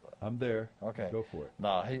 Okay. I'm there. Okay. Go for it.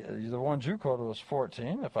 Now, the one you quoted was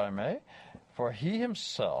 14, if I may. For he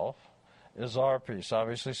himself is our peace.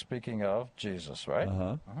 Obviously speaking of Jesus, right?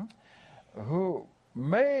 Uh-huh. Who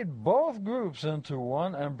made both groups into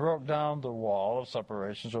one and broke down the wall of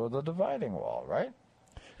separations, or the dividing wall, right?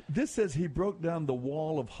 This says he broke down the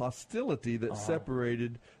wall of hostility that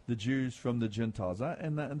separated the Jews from the Gentiles.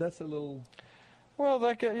 And that's a little... Well,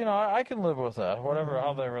 I can live with that. Whatever,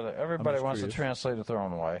 everybody wants to translate it their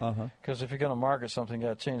own way. Because if you're going to market something, you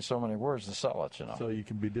got to change so many words to sell it, So you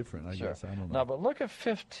can be different, I guess. I don't know. Now, but look at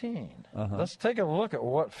 15. Let's take a look at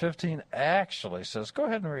what 15 actually says. Go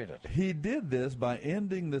ahead and read it. He did this by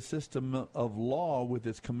ending the system of law with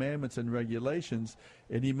its commandments and regulations,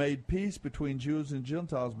 and he made peace between Jews and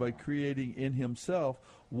Gentiles by creating in himself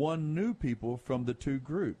one new people from the two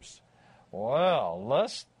groups. Well,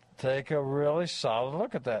 let's take a really solid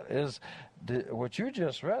look at that. What you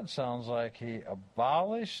just read sounds like he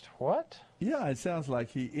abolished what? Yeah, it sounds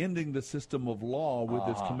like he ending the system of law with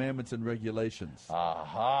its commandments and regulations.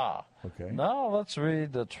 Aha. Okay. Now let's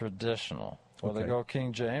read the traditional. Whether go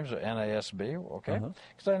King James or NASB, okay?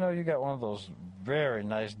 Because I know you got one of those very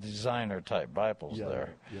nice designer-type Bibles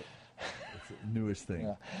there. Yep. It's the newest thing.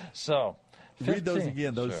 Yeah. So... 15. Read those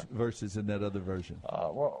again, those verses in that other version.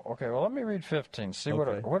 Well, let me read 15. See what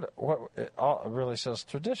it really says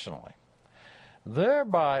traditionally.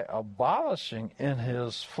 Thereby abolishing in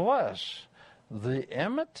his flesh the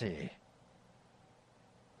enmity,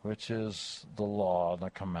 which is the law and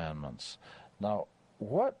the commandments. Now,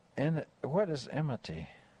 what is enmity?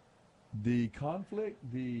 The conflict,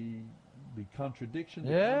 the contradiction,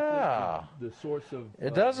 the source of...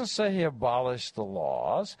 It doesn't say he abolished the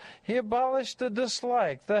laws. He abolished the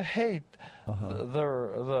dislike, the hate,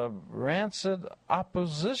 the rancid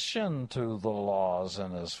opposition to the laws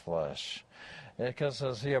in his flesh. Because it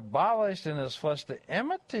says he abolished in his flesh the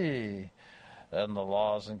enmity and the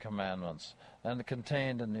laws and commandments and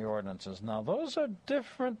contained in the ordinances. Now, those are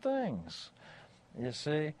different things. You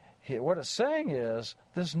see, what it's saying is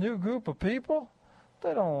this new group of people,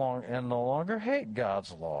 they no longer hate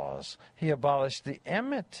God's laws. He abolished the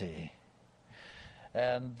enmity.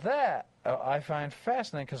 And that I find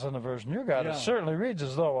fascinating, because in the version you got, it certainly reads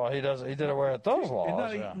as though he did away with those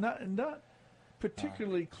laws. Not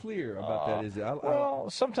particularly clear about that, is it? Well,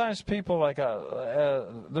 sometimes people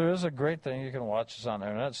there is a great thing you can watch. It's on the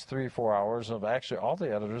internet. It's 3-4 hours of actually all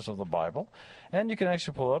the editors of the Bible. And you can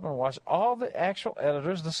actually pull up and watch all the actual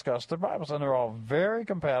editors discuss their Bibles. And they're all very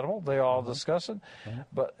compatible. They all discuss it.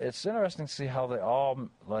 But it's interesting to see how they all,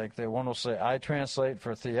 one will say, I translate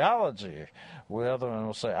for theology. The other one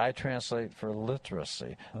will say, I translate for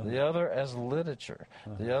literacy. The other as literature.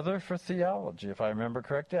 The other for theology. If I remember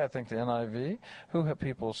correctly, I think the NIV,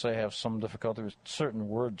 people say have some difficulty with certain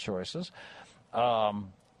word choices.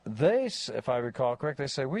 They, if I recall correctly, they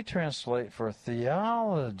say, we translate for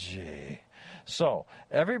theology. So,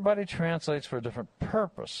 everybody translates for a different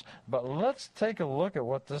purpose. But let's take a look at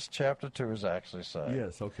what this chapter 2 is actually saying.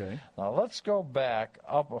 Yes, okay. Now, let's go back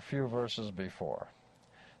up a few verses before.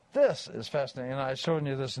 This is fascinating. And I showed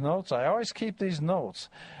you this notes. I always keep these notes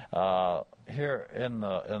here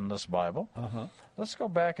in this Bible. Let's go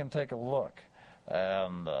back and take a look.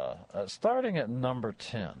 And starting at number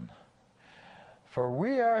 10. For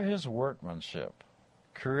we are his workmanship,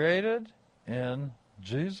 created in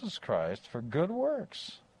Jesus Christ for good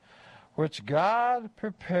works, which God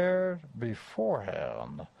prepared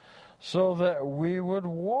beforehand, so that we would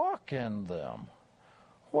walk in them.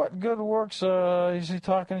 What good works is he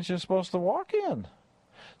talking that you're supposed to walk in?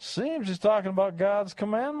 Seems he's talking about God's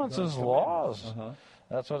commandments, his laws.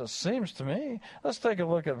 That's what it seems to me. Let's take a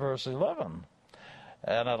look at verse 11.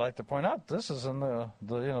 And I'd like to point out, this is in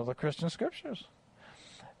the Christian scriptures.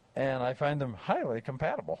 And I find them highly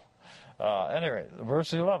compatible. Anyway,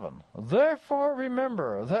 verse 11. Therefore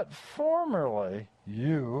remember that formerly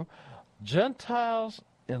you, Gentiles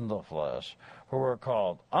in the flesh, who were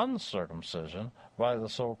called uncircumcision by the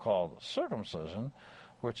so-called circumcision,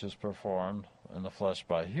 which is performed in the flesh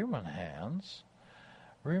by human hands.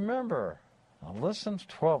 Remember, now listen,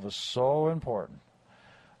 12 is so important.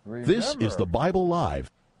 Remember, This is the Bible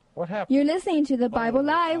Live. What happened? You're listening to the Bible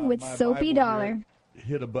Live with my Soapy Bible Dollar.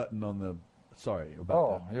 Hit a button on the... Sorry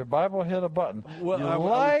about that. Your Bible hit a button. Well, you I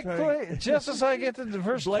was likely, just as I get to the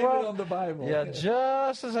verse 12. Blame it on the Bible. Yeah,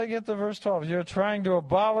 just as I get to verse 12. You're trying to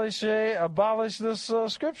abolish this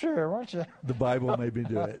scripture here, weren't you? The Bible made me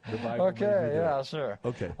do it. The Bible made me Okay, do yeah, it. sure.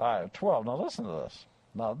 Okay. All right, 12. Now listen to this.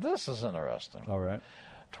 Now this is interesting. All right.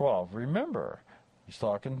 12. Remember, he's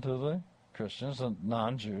talking to the Christians, the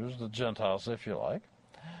non-Jews, the Gentiles, if you like.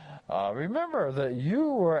 Remember that you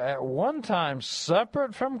were at one time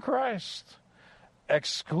separate from Christ,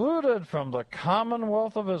 excluded from the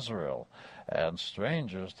commonwealth of Israel, and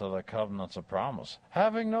strangers to the covenants of promise,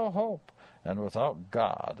 having no hope, and without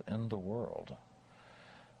God in the world.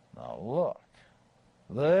 Now look,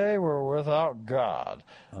 they were without God.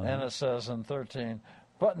 And it says in 13,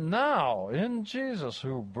 but now in Jesus,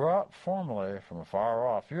 who brought formerly from afar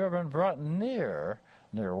off, you have been brought near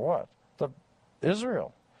what?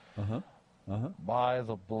 Israel. By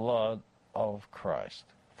the blood of Christ.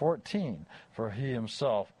 14, for he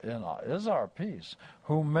himself is our peace,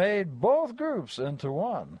 who made both groups into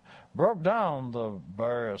one, broke down the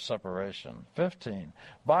barrier of separation. 15,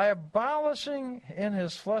 by abolishing in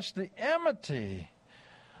his flesh the enmity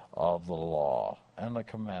of the law and the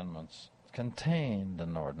commandments contained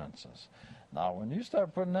in ordinances. Now, when you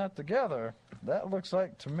start putting that together, that looks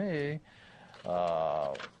like to me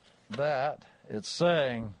that it's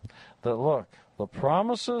saying that, look, the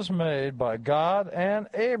promises made by God and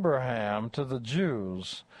Abraham to the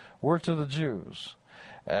Jews were to the Jews.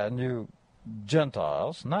 And you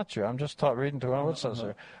Gentiles, not you, I'm just reading to what it says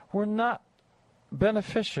here, were not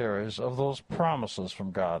beneficiaries of those promises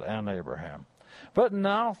from God and Abraham. But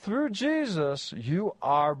now, through Jesus, you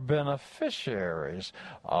are beneficiaries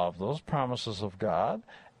of those promises of God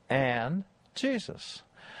and Jesus.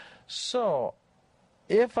 So,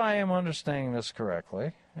 if I am understanding this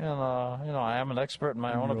correctly, and I am an expert in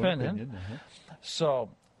my own opinion, so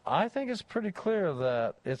I think it's pretty clear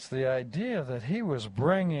that it's the idea that he was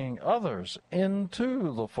bringing others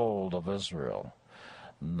into the fold of Israel,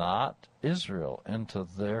 not Israel into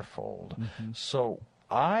their fold. So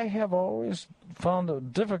I have always found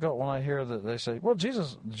it difficult when I hear that they say, well,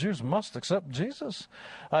 Jews must accept Jesus.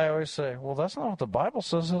 I always say, well, that's not what the Bible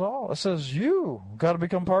says at all. It says you got to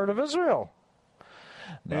become part of Israel.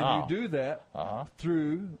 And you do that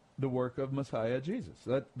through the work of Messiah Jesus.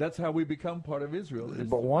 That's how we become part of Israel.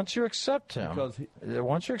 But once you accept him,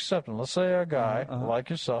 let's say a guy like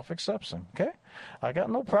yourself accepts him, okay? I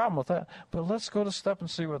got no problem with that. But let's go to step and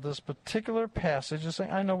see what this particular passage is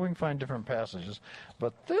saying. I know we can find different passages,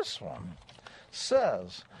 but this one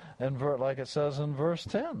says, like it says in verse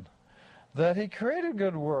 10, that he created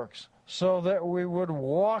good works so that we would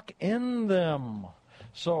walk in them.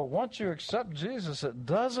 So once you accept Jesus, it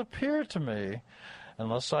does appear to me,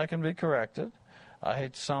 unless I can be corrected, I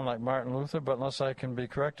hate to sound like Martin Luther, but unless I can be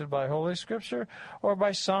corrected by Holy Scripture or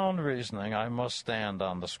by sound reasoning, I must stand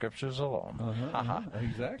on the Scriptures alone.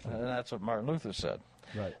 Exactly. And that's what Martin Luther said.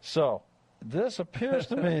 Right. So this appears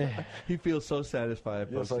to me... He feels so satisfied.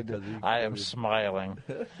 Yes, I do. I am smiling.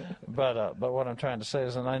 But what I'm trying to say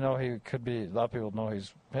is, and I know he could be, a lot of people know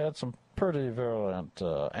he's had some pretty virulent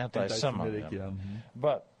anti-Semitic.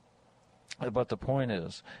 But the point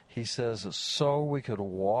is, he says, so we could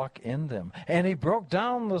walk in them. And he broke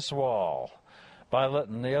down this wall by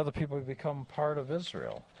letting the other people become part of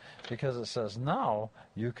Israel. Because it says, now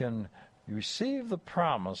you can receive the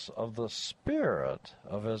promise of the Spirit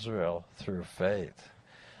of Israel through faith.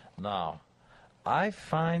 Now, I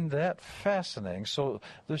find that fascinating. So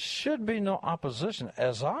there should be no opposition,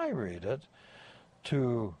 as I read it,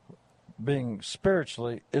 to being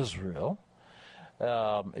spiritually Israel,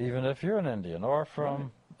 even if you're an Indian or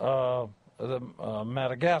from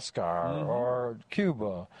Madagascar or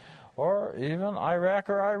Cuba or even Iraq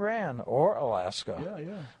or Iran or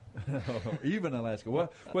Alaska. Even Alaska.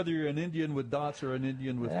 Well, whether you're an Indian with dots or an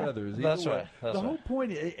Indian with feathers. That's right. The whole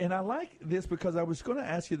point, and I like this because I was going to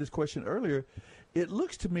ask you this question earlier. It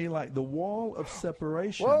looks to me like the wall of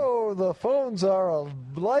separation. Whoa, the phones are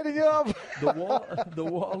lighting up. the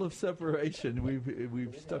wall of separation.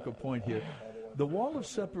 We've stuck a point here. The wall of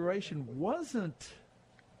separation wasn't.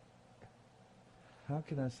 How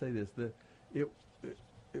can I say this?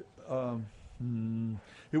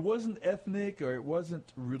 It wasn't ethnic or it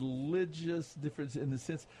wasn't religious difference in the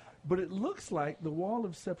sense, but it looks like the wall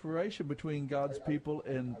of separation between God's people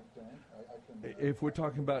and, if we're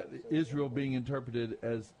talking about Israel being interpreted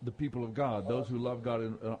as the people of God, those who love God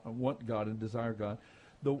and want God and desire God,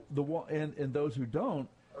 the wall, and those who don't,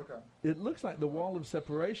 it looks like the wall of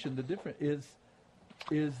separation. The difference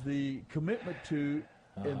is the commitment to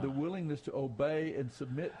and the willingness to obey and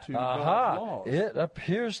submit to God's laws. It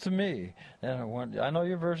appears to me, and I know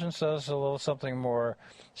your version says a little something more,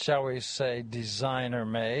 shall we say,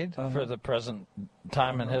 designer-made for the present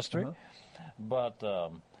time in history, but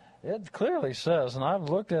it clearly says, and I've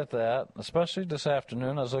looked at that, especially this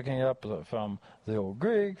afternoon. I was looking up from the old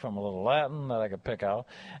Greek, from a little Latin that I could pick out,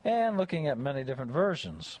 and looking at many different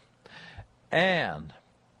versions. And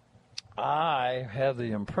I had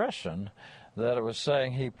the impression that it was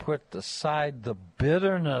saying he put aside the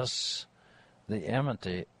bitterness, the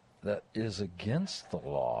enmity that is against the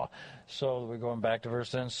law. So we're going back to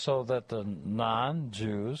verse 10, so that the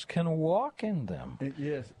non-Jews can walk in them.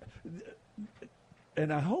 Yes.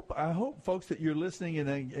 And I hope folks that you're listening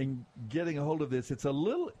and getting a hold of this. It's a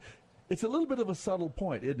little bit of a subtle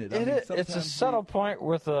point, isn't it? It's a subtle point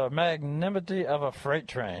with the magnanimity of a freight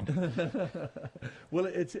train. Well,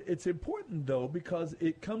 it's important though, because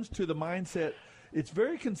it comes to the mindset. It's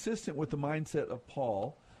very consistent with the mindset of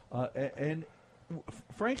Paul, and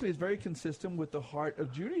frankly, it's very consistent with the heart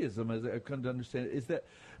of Judaism, as I've come to understand it. Is that,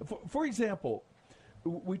 for example,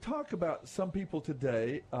 we talk about some people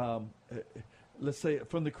today. Let's say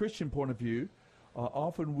from the Christian point of view,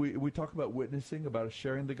 often we talk about witnessing, about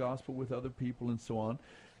sharing the gospel with other people and so on.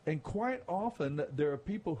 And quite often there are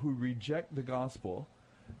people who reject the gospel,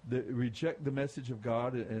 that reject the message of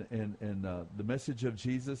God and the message of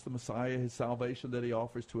Jesus, the Messiah, his salvation that he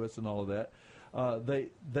offers to us and all of that.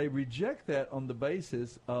 They reject that on the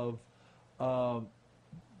basis of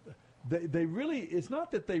they really, it's not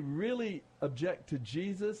that they really object to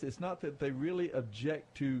Jesus. It's not that they really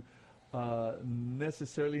object to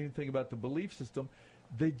necessarily anything about the belief system.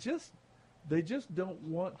 They just don't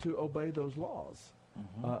want to obey those laws.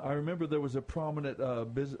 I remember there was a prominent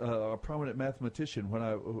mathematician when I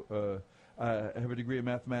have a degree in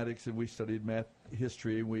mathematics, and we studied math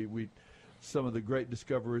history, and we some of the great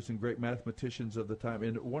discoverers and great mathematicians of the time.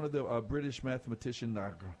 And one of the British mathematician, I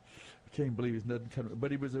can't believe his name,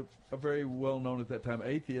 but he was a very well known at that time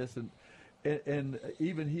atheist, and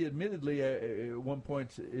even he admittedly at one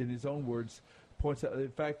point in his own words points out the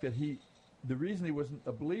fact that the reason he wasn't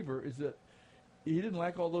a believer is that he didn't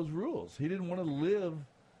like all those rules. He didn't want to live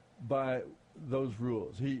by those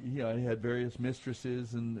rules. He had various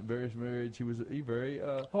mistresses and various marriages. He very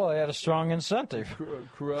he had a strong incentive.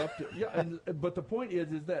 Corrupt. Yeah, but the point is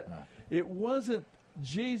that it wasn't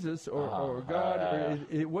Jesus or God.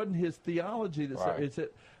 It wasn't his theology that said, it said,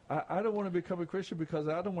 I don't want to become a Christian because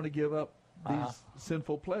I don't want to give up these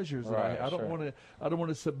sinful pleasures. I don't want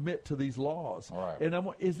to submit to these laws. And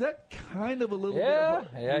is that kind of a little bit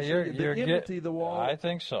of you're enmity, the wall? I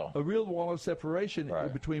think so. A real wall of separation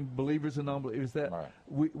between believers and non-believers. That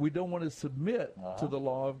we don't want to submit to the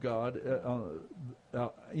law of God.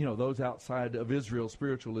 Those outside of Israel,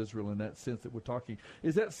 spiritual Israel, in that sense that we're talking.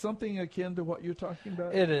 Is that something akin to what you're talking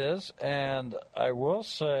about? It is, and I will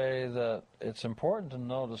say that it's important to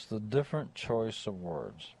notice the different choice of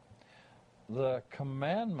words. The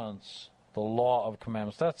commandments, the law of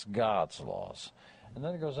commandments, that's God's laws. And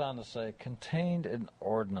then it goes on to say, contained in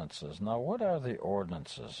ordinances. Now, what are the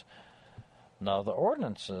ordinances? Now, the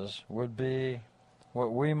ordinances would be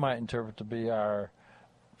what we might interpret to be our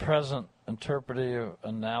present interpretive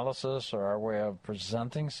analysis, or our way of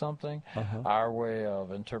presenting something, our way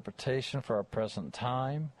of interpretation for our present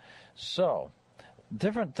time. So,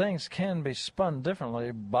 different things can be spun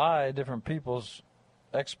differently by different people's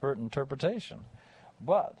expert interpretation.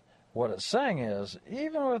 But what it's saying is,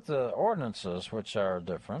 even with the ordinances, which are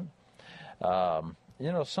different,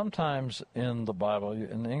 sometimes in the Bible,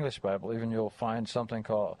 in the English Bible, even you'll find something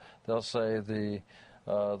called, they'll say the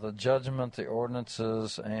judgment, the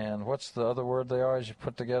ordinances, and what's the other word they always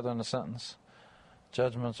put together in a sentence?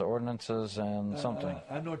 Judgments, ordinances, and something.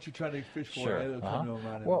 I know what you're trying to fish for. Sure.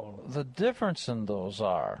 Well, the difference in those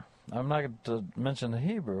are, I'm not going to mention the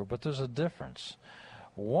Hebrew, but there's a difference.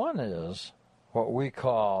 One is what we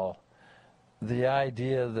call the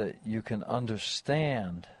idea that you can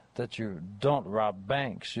understand, that you don't rob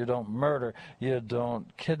banks, you don't murder, you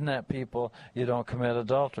don't kidnap people, you don't commit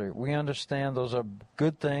adultery. We understand those are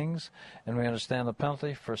good things, and we understand the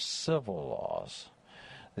penalty for civil laws.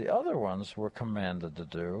 The other ones we're commanded to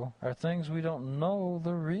do are things we don't know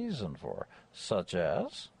the reason for, such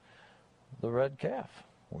as the red calf.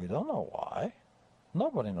 We don't know why.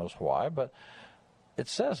 Nobody knows why, but it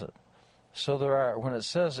says it. So there are, when it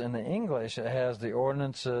says in the English, it has the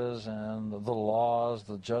ordinances and the laws,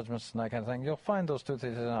 the judgments, and that kind of thing. You'll find those two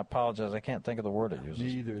things, and I apologize, I can't think of the word it uses.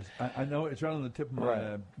 Me either. I know it's right on the tip of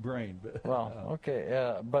my brain. But, well,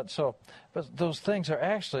 okay, but those things are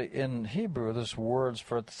actually, in Hebrew, there's words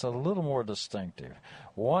for it that's a little more distinctive.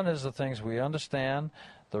 One is the things we understand,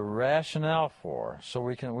 the rationale for, so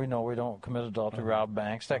we know we don't commit adultery, rob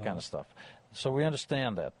banks, that kind of stuff. So we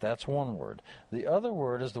understand that. That's one word. The other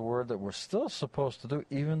word is the word that we're still supposed to do,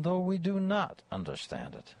 even though we do not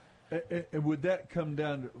understand it. And would that come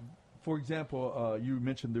down to, for example, you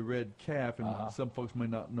mentioned the red calf, and some folks may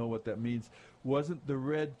not know what that means. Wasn't the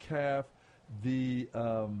red calf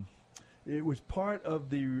it was part of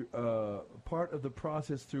the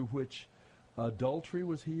process through which adultery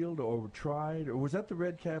was healed or tried? Or was that the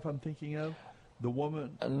red calf I'm thinking of? The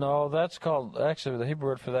woman? No, that's called, actually, the Hebrew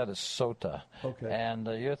word for that is sota. Okay. And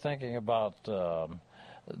you're thinking about,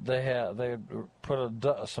 they put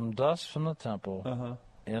some dust from the temple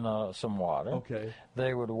in some water. Okay.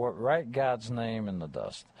 They would write God's name in the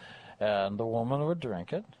dust, and the woman would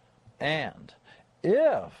drink it. And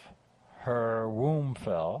if her womb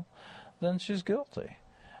fell, then she's guilty.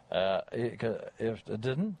 If it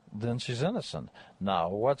didn't, then she's innocent. Now,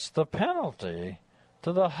 what's the penalty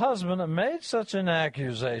to the husband that made such an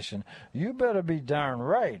accusation? You better be darn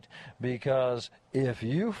right, because if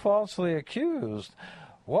you falsely accused,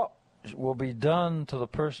 what will be done to the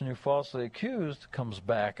person you falsely accused comes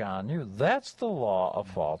back on you. That's the law of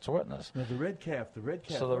false witness. Now, the red calf.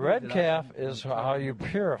 So the red calf is how you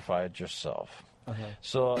purified yourself.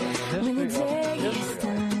 So in the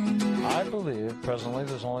history I believe presently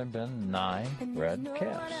there's only been 9 red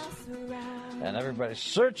calves. And everybody's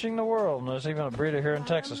searching the world, and there's even a breeder here in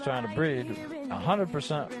Texas trying to breed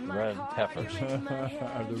 100% red heifers.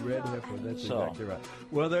 The red heifer, that's exactly right.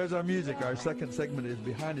 Well, there's our music. Our second segment is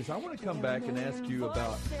behind us. I want to come back and ask you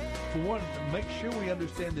about, for one, make sure we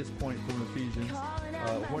understand this point from Ephesians,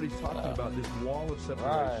 what he's talking about, this wall of separation.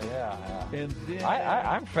 Right, yeah. And then,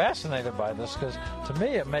 I'm fascinated by this because, to me,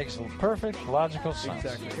 it makes perfect logical sense.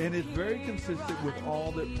 Exactly. And it's very consistent with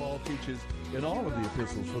all that Paul teaches in all of the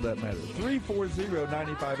epistles, for that matter.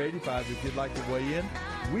 340-9585 if you'd like to weigh in.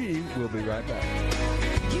 We will be right back.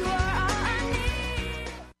 You are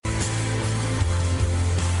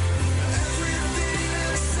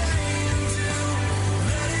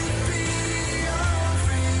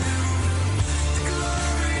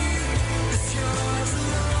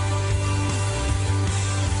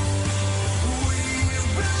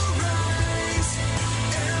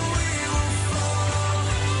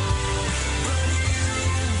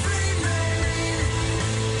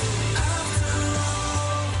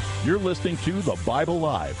You're listening to The Bible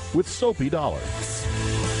Live with Soapy Dollar.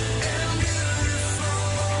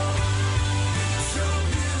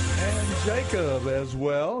 And Jacob as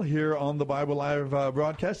well here on the Bible Live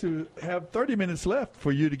broadcast. We have 30 minutes left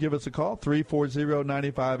for you to give us a call,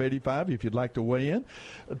 340-9585 if you'd like to weigh in.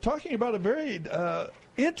 Talking about a very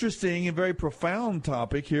interesting and very profound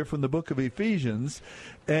topic here from the book of Ephesians.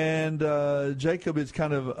 And Jacob is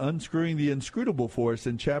kind of unscrewing the inscrutable for us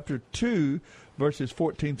in chapter 2, verses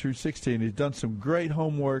 14 through 16. He's done some great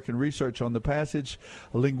homework and research on the passage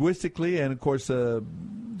linguistically and, of course,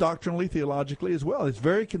 doctrinally, theologically as well. It's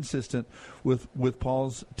very consistent with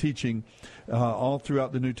Paul's teaching all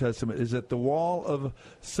throughout the New Testament, is that the wall of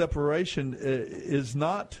separation is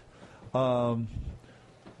not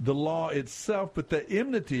the law itself, but the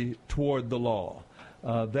enmity toward the law.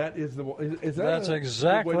 That is the. That's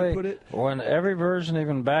exactly way to put it? When every version,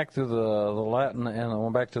 even back to the Latin and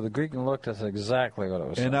went back to the Greek and looked, that's exactly what it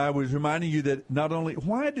was saying. And I was reminding you that not only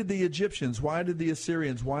why did the Egyptians, why did the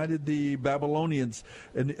Assyrians, why did the Babylonians,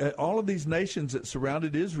 and all of these nations that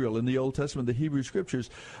surrounded Israel in the Old Testament, the Hebrew Scriptures,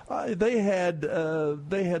 they had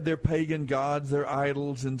their pagan gods, their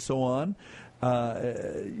idols, and so on.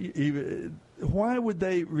 Why would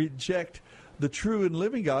they reject the true and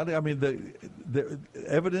living God? I mean, the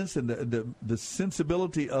evidence and the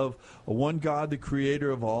sensibility of one God, the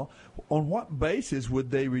creator of all. On what basis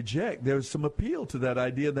would they reject? There's some appeal to that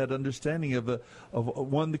idea, that understanding of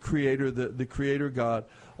one, the creator, the creator God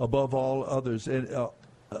above all others and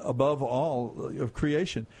above all of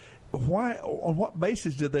creation. Why? On what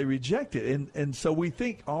basis did they reject it? And so we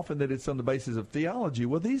think often that it's on the basis of theology.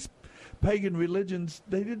 Well, these pagan religions,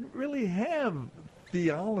 they didn't really have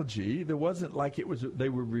theology. There wasn't like they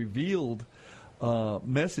were revealed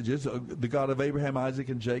messages. The God of Abraham, Isaac,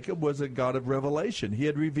 and Jacob was a God of revelation. He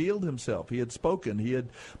had revealed himself. He had spoken. He had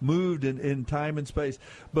moved in time and space.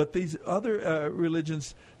 But these other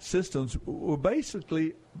religious systems were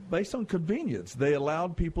basically based on convenience. They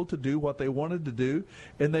allowed people to do what they wanted to do,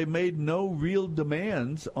 and they made no real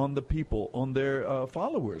demands on the people, on their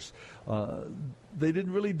followers. They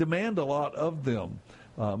didn't really demand a lot of them.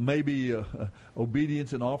 Maybe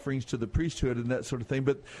obedience and offerings to the priesthood and that sort of thing,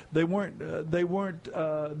 but there were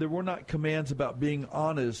not commands about being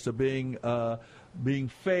honest, or being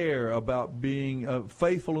fair, about being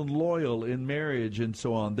faithful and loyal in marriage and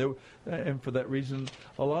so on. And for that reason,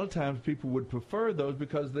 a lot of times people would prefer those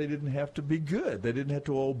because they didn't have to be good. They didn't have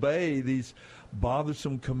to obey these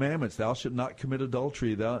bothersome commandments. Thou shalt not commit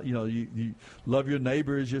adultery. You love your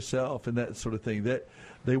neighbor as yourself, and that sort of thing. That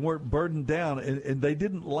they weren't burdened down, and they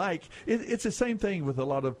didn't like it. It's the same thing with a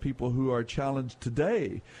lot of people who are challenged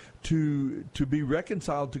today to be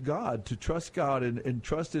reconciled to God, to trust God and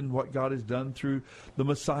trust in what God has done through the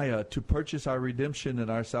Messiah, to purchase our redemption and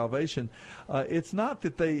our salvation. It's not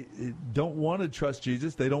that they don't want to trust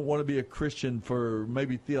Jesus. They don't want to be a Christian for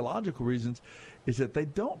maybe theological reasons. It's that they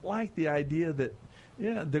don't like the idea that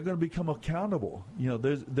they're going to become accountable.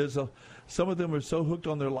 Some of them are so hooked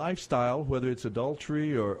on their lifestyle, whether it's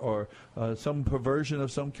adultery or some perversion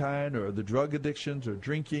of some kind, or the drug addictions, or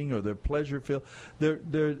drinking, or their pleasure feel.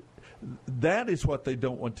 That is what they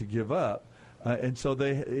don't want to give up. And so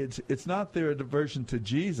it's not their aversion to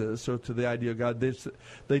Jesus or to the idea of God.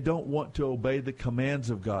 They don't want to obey the commands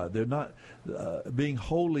of God. They're not being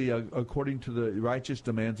holy according to the righteous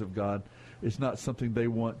demands of God. It's not something they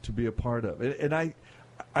want to be a part of. And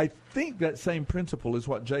I think that same principle is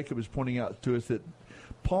what Jacob is pointing out to us, that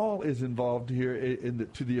Paul is involved here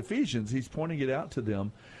to the Ephesians. He's pointing it out to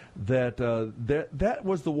them that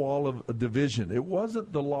was the wall of division. It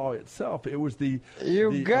wasn't the law itself. It was the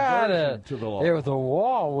aversion to the law. The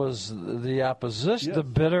wall was the opposition, yes. The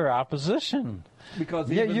bitter opposition. Because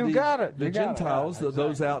the Gentiles,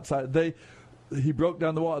 those outside, he broke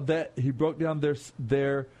down the wall. He broke down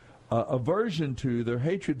their aversion to, their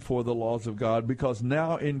hatred for the laws of God, because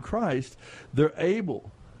now in Christ they're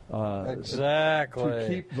able to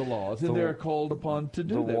keep the laws, and they're called upon to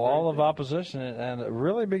do that. The wall of opposition, and it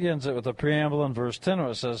really begins with the preamble in verse 10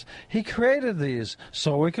 where it says, He created these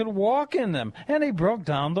so we could walk in them, and He broke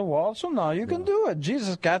down the wall, so now you can do it.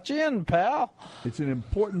 Jesus got you in, pal. It's an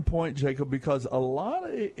important point, Jacob, because a lot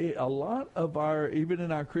of our, even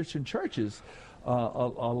in our Christian churches, a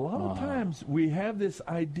lot of times we have this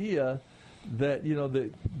idea that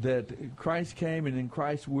that Christ came, and in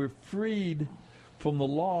Christ we're freed from the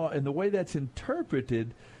law, and the way that's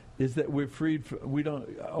interpreted is that we're freed. We don't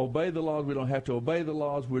obey the laws. We don't have to obey the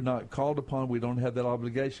laws. We're not called upon. We don't have that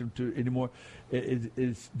obligation to anymore.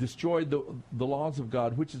 It's destroyed the laws of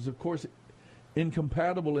God, which is of course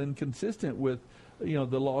incompatible, inconsistent with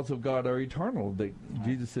the laws of God are eternal.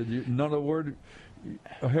 Jesus said, "None of the word."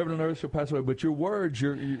 Heaven and earth shall pass away, but your words,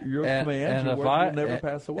 your commands, your words will never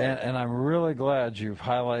pass away. And I'm really glad you've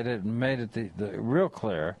highlighted and made it the real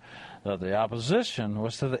clear that the opposition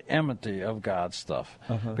was to the enmity of God's stuff.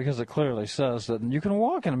 Because it clearly says that you can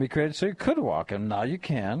walk in and be created so you could walk in. Now you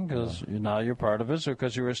can, because now you're part of Israel,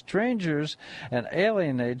 because you were strangers and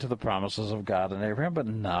alienated to the promises of God and Abraham, but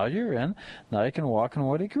now you're in. Now you can walk in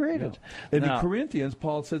what He created. In the Corinthians,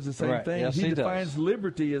 Paul says the same thing. Yes, he defines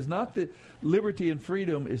liberty as not the liberty and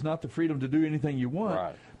freedom is not the freedom to do anything you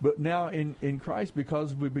want. But now in Christ,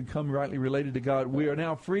 because we've become rightly related to God, we are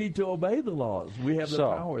now free to obey the laws. We have the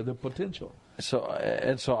power, the potential. So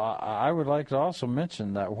I would like to also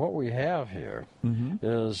mention that what we have here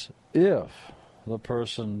is, if the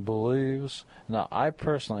person believes. Now, I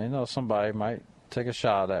personally know somebody might take a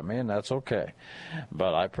shot at me, and that's okay.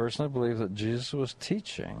 But I personally believe that Jesus was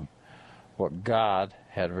teaching what God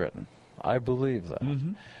had written. I believe that.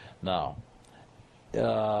 Now,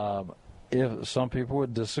 if some people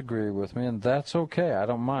would disagree with me, and that's okay. I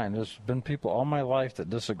don't mind. There's been people all my life that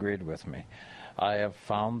disagreed with me. I have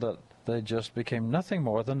found that they just became nothing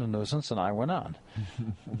more than a nuisance, and I went on.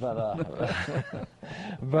 But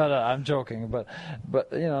I'm joking. But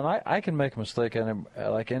and I can make a mistake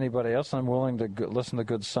like anybody else, and I'm willing to listen to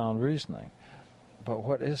good, sound reasoning. But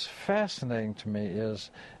what is fascinating to me is,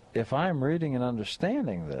 if I'm reading and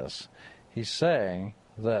understanding this, he's saying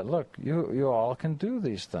that, look, you all can do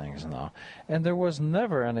these things now. And there was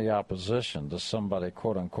never any opposition to somebody,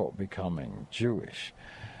 quote-unquote, becoming Jewish.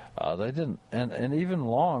 They didn't. And even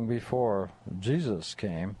long before Jesus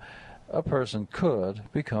came, a person could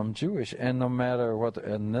become Jewish, and no matter what their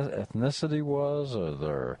ethnicity was or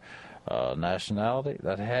their nationality,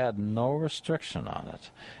 that had no restriction on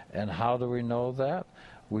it. And how do we know that?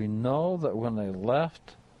 We know that when they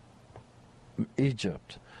left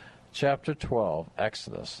Egypt, chapter 12,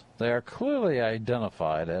 Exodus, they are clearly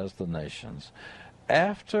identified as the nations.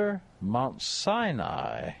 After Mount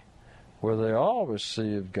Sinai, where they all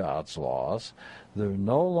received God's laws, they're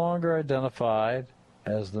no longer identified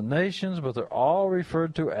as the nations, but they're all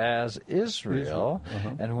referred to as Israel.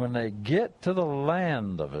 And when they get to the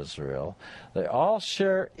land of Israel, they all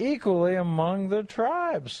share equally among their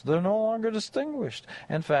tribes. They're no longer distinguished.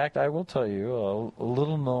 In fact, I will tell you a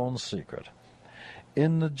little-known secret.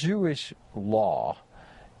 In the Jewish law,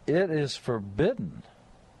 it is forbidden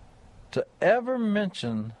to ever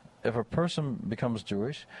mention, if a person becomes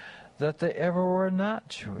Jewish, that they ever were not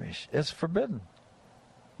Jewish. It's forbidden.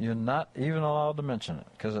 You're not even allowed to mention it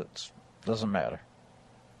because it doesn't matter.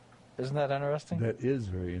 Isn't that interesting? That is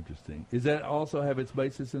very interesting. Does that also have its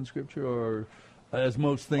basis in Scripture, or as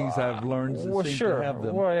most things I've learned seem to have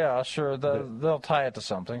them? Well, yeah, sure. They'll tie it to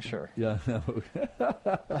something, sure. Yeah,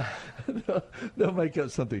 they'll make up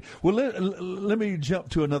something. Well, let me jump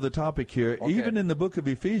to another topic here. Okay. Even in the book of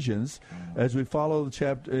Ephesians, as we follow the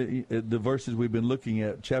chapter, the verses we've been looking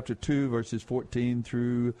at, chapter 2, verses 14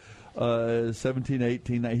 through 17,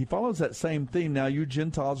 18. He follows that same theme. Now you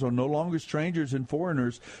Gentiles are no longer strangers and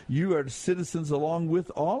foreigners. You are citizens along with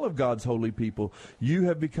all of God's holy people. You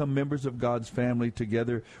have become members of God's family.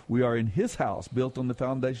 Together we are in his house, built on the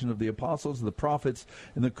foundation of the apostles, the prophets,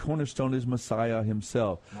 and the cornerstone is Messiah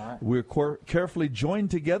himself. Right. We're carefully joined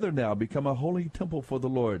together now, become a holy temple for the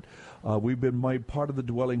Lord. We've been made part of the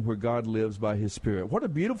dwelling where God lives by his Spirit. What a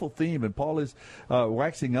beautiful theme. And Paul is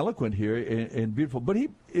waxing eloquent here and beautiful. But he,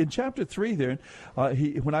 in chapter 3 there,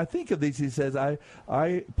 when I think of these, he says,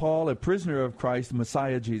 I, Paul, a prisoner of Christ,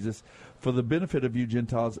 Messiah Jesus, for the benefit of you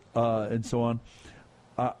Gentiles, and so on.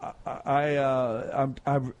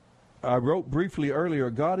 I wrote briefly earlier,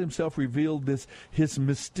 God himself revealed his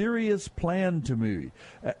mysterious plan to me.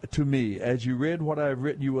 As you read what I have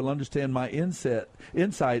written, you will understand my insight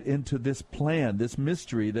into this plan, this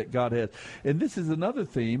mystery that God has. And this is another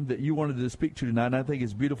theme that you wanted to speak to tonight, and I think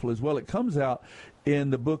it's beautiful as well. It comes out in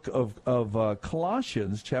the book of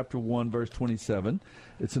Colossians, chapter 1, verse 27.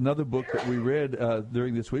 It's another book that we read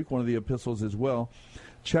during this week, one of the epistles as well.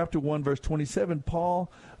 Chapter 1, verse 27,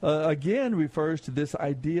 Paul again refers to this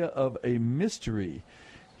idea of a mystery.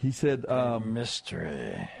 He said,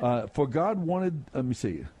 mystery. For God wanted, let me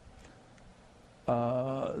see.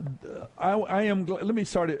 I am. Let me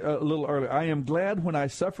start it a little earlier. I am glad when I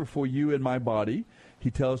suffer for you in my body.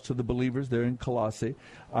 He tells to the believers there in Colossae,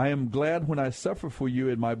 I am glad when I suffer for you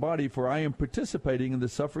in my body, for I am participating in the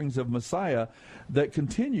sufferings of Messiah that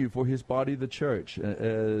continue for his body, the church.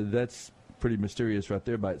 That's pretty mysterious right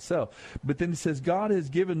there by itself. But then he says, God has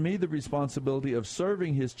given me the responsibility of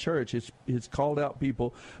serving his church, his called out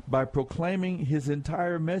people, by proclaiming his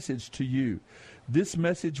entire message to you. This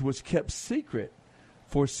message was kept secret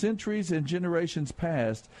for centuries and generations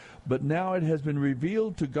past, but now it has been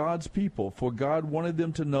revealed to God's people, for God wanted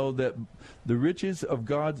them to know that the riches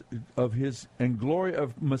of his and glory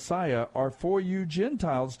of Messiah are for you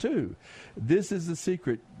Gentiles too. This is the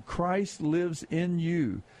secret. Christ lives in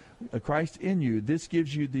you. Christ in you. This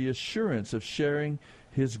gives you the assurance of sharing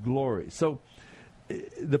his glory. So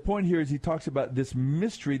the point here is he talks about this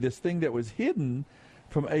mystery, this thing that was hidden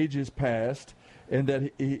from ages past, and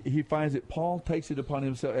that he finds it. Paul takes it upon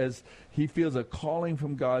himself as he feels a calling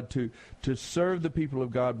from God to serve the people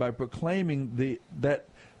of God by proclaiming the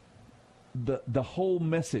whole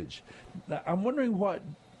message. Now, I'm wondering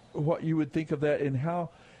what you would think of that, and how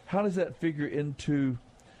does that figure into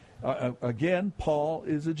again, Paul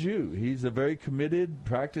is a Jew. He's a very committed,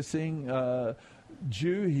 practicing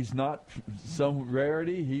Jew. He's not some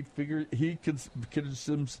rarity. He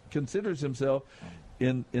considers himself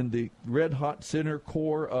in the red-hot center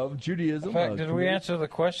core of Judaism. In fact, did we answer the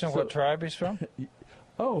question what tribe he's from?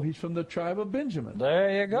 Oh, he's from the tribe of Benjamin.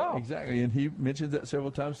 There you go. Yeah, exactly, and he mentions that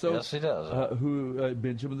several times. So, yes, he does.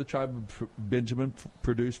 Benjamin, the tribe of Benjamin,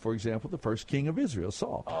 produced, for example, the first king of Israel,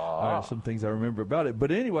 Saul. Some things I remember about it.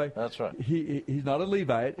 But anyway, that's right. He's not a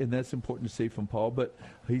Levite, and that's important to see from Paul, but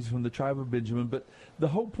he's from the tribe of Benjamin. But the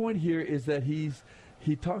whole point here is that he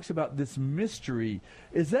talks about this mystery.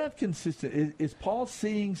 Is that consistent? Is Paul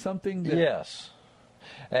seeing something that... Yes.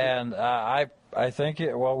 And I think,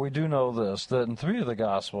 we do know this, that in 3 of the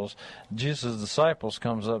Gospels, Jesus' disciples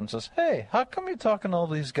comes up and says, hey, how come you're talking to all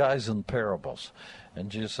these guys in parables? And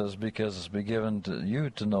Jesus says, because it's been given to you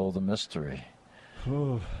to know the mystery.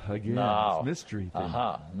 Again, now, it's mystery thing.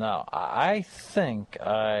 Now, I think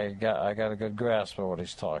I got a good grasp of what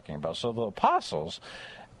he's talking about. So the apostles,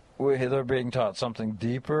 they're being taught something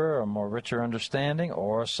deeper, a more richer understanding,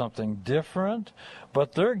 or something different,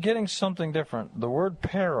 but they're getting something different. The word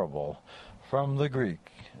parable from the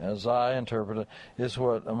Greek, as I interpret it, is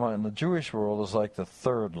what in the Jewish world is like the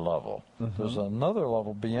third level. There's another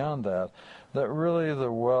level beyond that really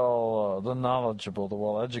the knowledgeable, the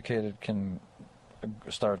well-educated can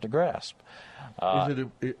start to grasp.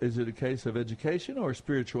 Is it a case of education or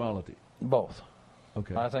spirituality? Both.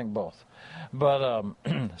 Okay. I think both. But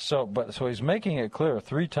so he's making it clear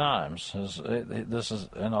 3 times. This is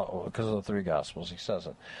because of the 3 Gospels. He says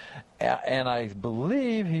it, and I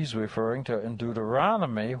believe he's referring to in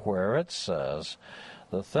Deuteronomy where it says,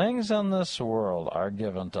 "The things in this world are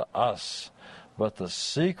given to us, but the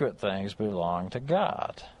secret things belong to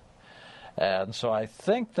God." And so I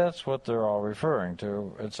think that's what they're all referring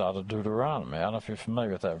to. It's out of Deuteronomy. I don't know if you're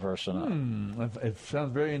familiar with that verse or not. It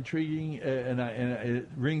sounds very intriguing, and it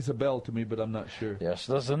rings a bell to me, but I'm not sure. Yes,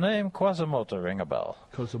 does the name Quasimodo ring a bell?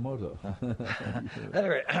 Quasimodo.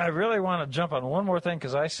 Anyway, I really want to jump on one more thing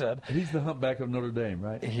because I said... He's the humpback of Notre Dame,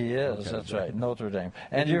 right? He is, okay, that's right, Notre Dame.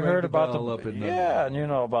 And you heard about and you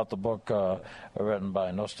know about the book written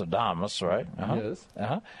by Nostradamus, right? Yes.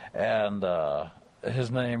 And...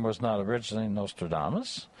 his name was not originally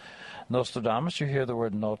Nostradamus. Nostradamus, you hear the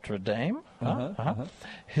word Notre Dame.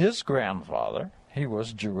 His grandfather, he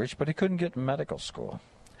was Jewish, but he couldn't get medical school.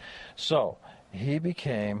 So he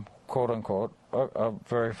became, quote-unquote, a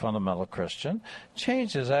very fundamental Christian,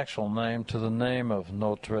 changed his actual name to the name of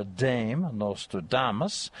Notre Dame,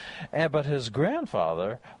 Nostradamus, but his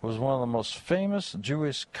grandfather was one of the most famous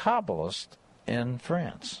Jewish Kabbalists in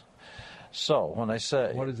France. So when they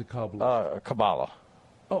say... What is a Kabbalah? Kabbalah.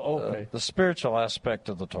 Oh, okay. The spiritual aspect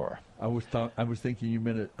of the Torah. I was thinking you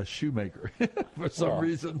meant a shoemaker for some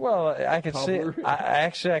reason. Well, I could see it. I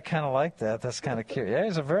kind of like that. That's kind of cute. Yeah,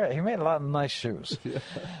 he made a lot of nice shoes.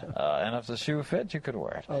 And if the shoe fit, you could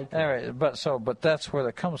wear it. Okay. Anyway, but that's where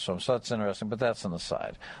that comes from. So that's interesting. But that's an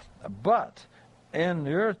aside. But in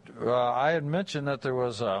your, I had mentioned that there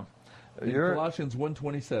was Colossians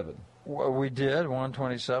 1:27. We did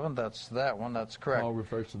 1:27. That's that one. That's correct. Paul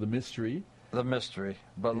refers to the mystery. The mystery,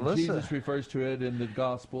 but and listen. Jesus refers to it in the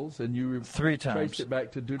Gospels, and you 3 times traced it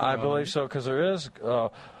back to Deuteronomy. I believe so, because there is.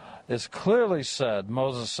 It's clearly said.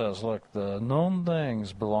 Moses says, "Look, the known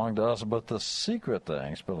things belong to us, but the secret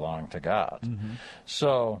things belong to God."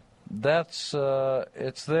 So that's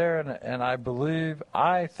it's there, and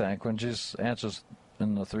I think when Jesus answers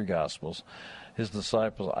in the 3 Gospels, his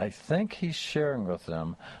disciples, I think he's sharing with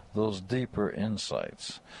them those deeper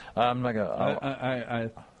insights. I'm not gonna. I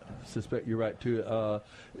suspect you're right too.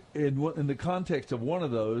 In the context of one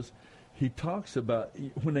of those, he talks about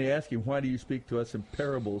when they ask him, "Why do you speak to us in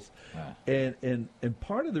parables?" And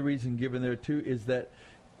part of the reason given there too is that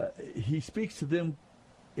he speaks to them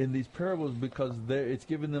in these parables because it's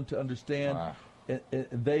given them to understand. And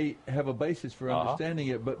they have a basis for understanding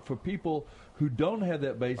it, but for people who don't have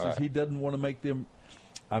that basis, he doesn't want to make them.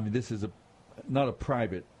 I mean, this is not a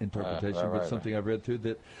private interpretation, but something I've read too,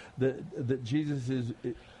 that Jesus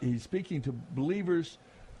he's speaking to believers.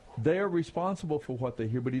 They are responsible for what they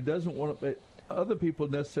hear, but he doesn't want other people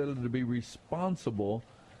necessarily to be responsible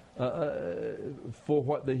for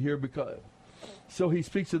what they hear. So he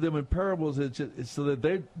speaks to them in parables so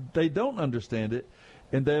that they don't understand it,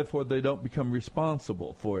 and therefore they don't become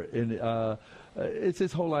responsible for it. And it's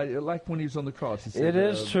his whole idea, like when he was on the cross. He said, it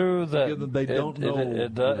is true that they don't know.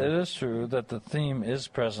 It is true that the theme is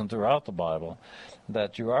present throughout the Bible,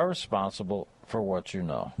 that you are responsible for what you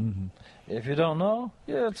know. If you don't know,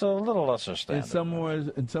 it's a little lesser standard.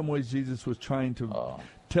 In some ways, Jesus was trying to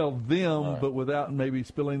tell them, but without maybe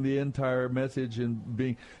spilling the entire message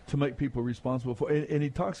and to make people responsible for. And he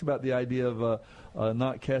talks about the idea of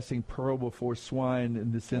not casting pearl before swine,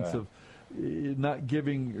 in the sense of not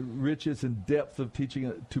giving riches and depth of teaching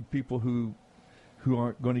it to people who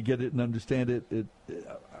aren't going to get it and understand it.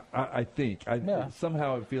 I think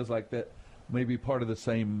somehow it feels like that may be part of the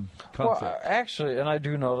same concept. Well, actually, and I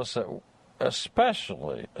do notice that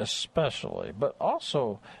especially, but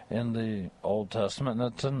also in the Old Testament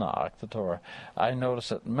and the Tanakh, the Torah, I notice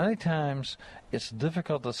that many times it's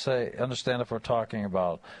difficult to understand if we're talking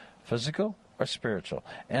about physical or spiritual.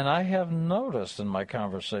 And I have noticed in my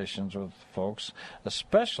conversations with folks,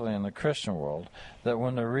 especially in the Christian world, that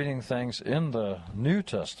when they're reading things in the New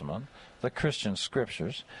Testament, the Christian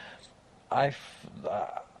scriptures,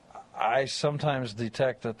 I sometimes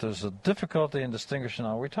detect that there's a difficulty in distinguishing,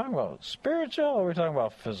 are we talking about spiritual or are we talking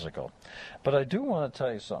about physical? But I do want to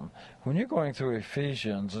tell you something. When you're going through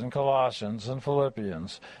Ephesians and Colossians and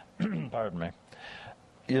Philippians, pardon me,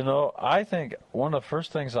 I think one of the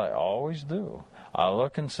first things I always do, I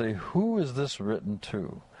look and see, who is this written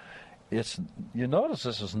to? You notice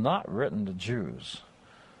this is not written to Jews.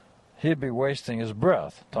 He'd be wasting his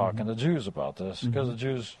breath talking to Jews about this, because the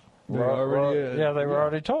Jews... They were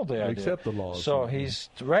already told the idea. Accept the laws. So he's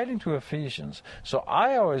writing to Ephesians. So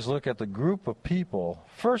I always look at the group of people.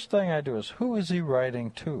 First thing I do is, who is he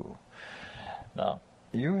writing to? Now,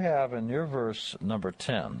 you have in your verse number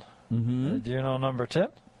 10. Mm-hmm. Do you know number 10?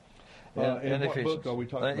 In what Ephesians. book are we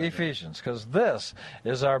talking about? Ephesians, because this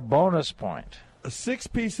is our bonus point. 6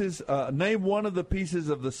 pieces. Name one of the pieces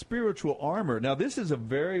of the spiritual armor. Now, this is a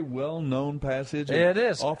very well-known passage. It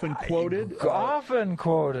is often quoted. Often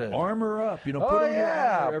quoted. Armor up. Put on your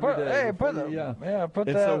armor every day. Put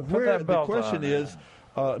that belt the question on. is,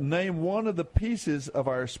 name one of the pieces of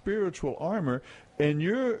our spiritual armor. And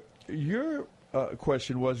your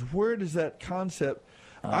question was, where does that concept?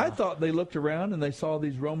 I thought they looked around and they saw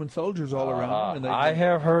these Roman soldiers all around. And I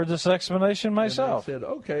have heard this explanation myself. And they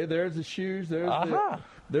said, okay, there's the shoes,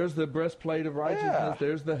 there's the breastplate of righteousness,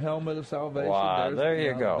 there's the helmet of salvation, there's there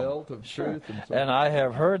you go. The belt of truth. And, so and I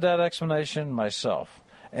have heard that explanation myself.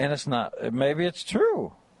 And it's not, maybe it's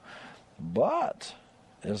true, but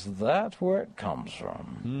is that where it comes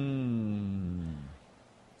from?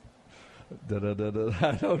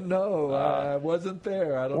 I don't know. I wasn't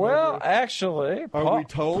there. I don't know. Well, actually, are we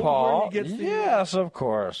told Paul, where he gets the... Yes, of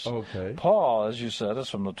course. Okay. Paul, as you said, is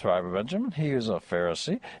from the tribe of Benjamin. He is a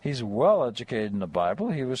Pharisee. He's well educated in the Bible.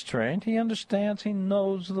 He was trained. He understands. He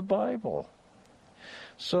knows the Bible.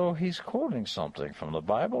 So he's quoting something from the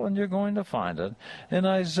Bible, and you're going to find it in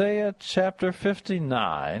Isaiah chapter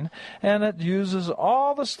 59, and it uses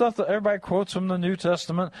all the stuff that everybody quotes from the New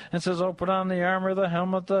Testament and says, put on the armor, the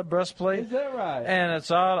helmet, the breastplate. Is that right? And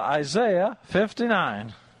it's on Isaiah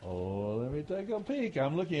 59. Oh, let me take a peek.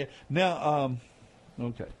 I'm looking at... Now,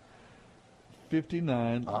 okay.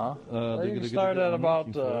 59. You can start at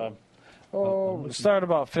about... start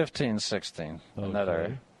about 15, 16 in that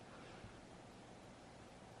area.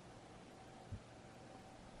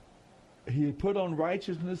 He put on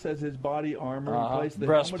righteousness as his body armor and placed the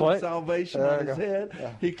breastplate. helmet of salvation on his head.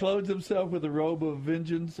 Yeah. He clothed himself with a robe of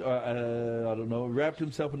vengeance. Wrapped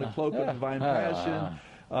himself in a cloak of divine passion.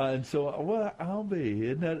 And so, I'll be.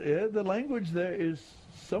 Isn't that, the language there is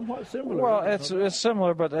somewhat similar. Well, it's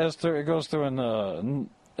similar, but it goes through in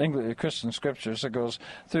English Christian scriptures, it goes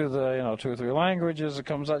through the 2 or 3 languages. It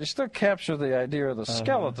comes out. You still capture the idea of the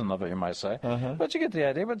skeleton of it, you might say, but you get the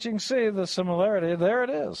idea. But you can see the similarity. There it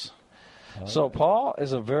is. So Paul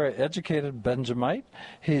is a very educated Benjamite.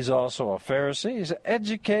 He's also a Pharisee. He's an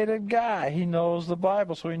educated guy. He knows the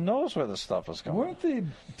Bible, so he knows where this stuff is coming. Weren't the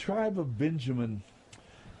tribe of Benjamin...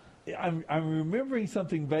 I'm remembering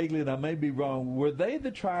something vaguely, and I may be wrong. Were they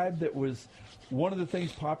the tribe that was... One of the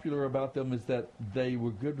things popular about them is that they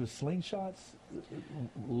were good with slingshots,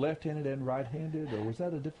 left-handed and right-handed, or was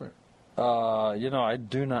that a different... I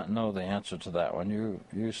do not know the answer to that one.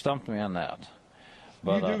 You stumped me on that.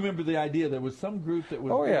 But, you do remember the idea there was some group that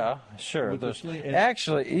was... Oh, yeah, sure.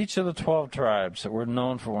 Actually, each of the 12 tribes that were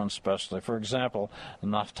known for one specialty, for example,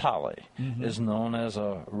 Naphtali is known as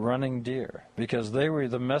a running deer because they were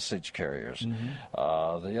the message carriers.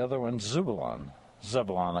 The other one, Zebulon,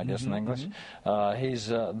 I guess in English,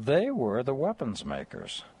 they were the weapons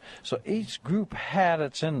makers. So each group had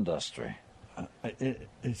its industry.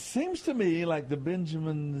 It seems to me like the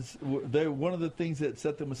Benjamins, one of the things that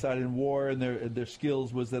set them aside in war and their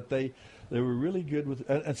skills was that they were really good with.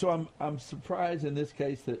 And so I'm surprised in this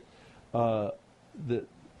case that that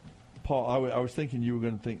Paul. I was thinking you were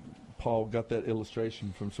going to think Paul got that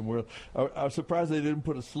illustration from somewhere. I was surprised they didn't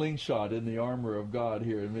put a slingshot in the armor of God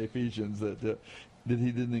here in Ephesians. That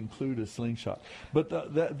he didn't include a slingshot. But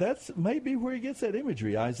that's maybe where he gets that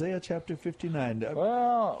imagery, Isaiah chapter 59.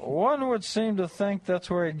 Well, one would seem to think that's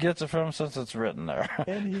where he gets it from since it's written there.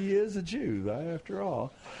 And he is a Jew, after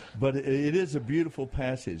all. But it is a beautiful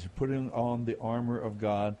passage, putting on the armor of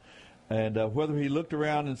God. And whether he looked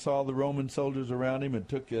around and saw the Roman soldiers around him and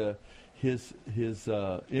took his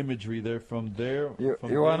imagery there from there. You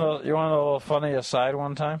want a little funny aside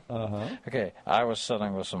one time? Okay, I was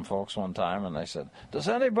sitting with some folks one time, and they said, "Does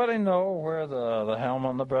anybody know where the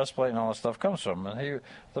helmet and the breastplate and all that stuff comes from?" And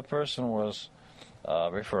the person was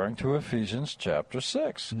referring to Ephesians chapter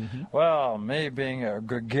 6. Well, me being a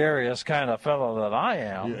gregarious kind of fellow that I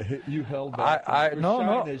am, you held back. I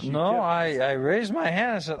raised my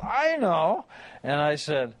hand and said, I know. And I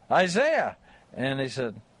said, Isaiah. And he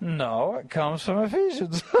said, no, it comes from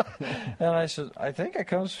Ephesians. And I said, I think it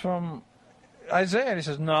comes from Isaiah. And he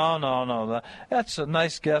says, no, that's a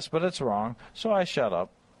nice guess, but it's wrong. So I shut up.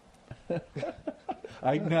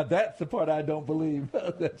 Now that's the part I don't believe,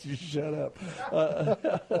 that you shut up.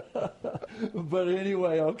 But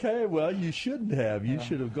anyway, okay, well, you shouldn't have. You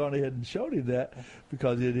should have gone ahead and showed him that,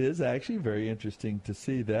 because it is actually very interesting to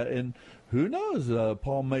see that. And who knows,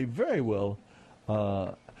 Paul may very well...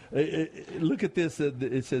 look at this.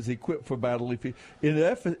 It says equipped for battle. In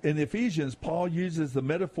Ephesians, Paul uses the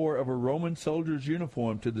metaphor of a Roman soldier's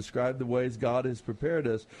uniform to describe the ways God has prepared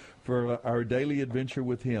us for our daily adventure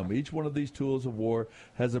with him. Each one of these tools of war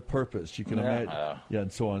has a purpose. You can imagine.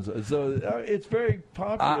 And so on. So it's very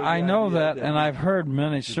popular. I know that, and I've heard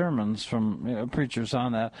many sermons from preachers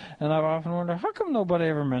on that, and I've often wondered, how come nobody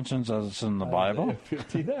ever mentions that it's in the Bible?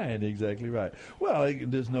 59, exactly right. Well,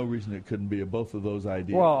 there's no reason it couldn't be both of those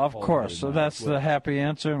ideas. Well, of course. So that's the happy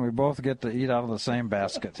answer, and we both get to eat out of the same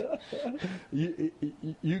basket.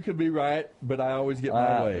 You could be right, but I always get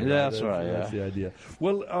my way. That's right. That's the idea.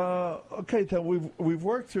 Well, okay, Tom, we've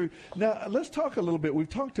worked through. Now, let's talk a little bit. We've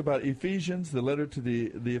talked about Ephesians, the letter to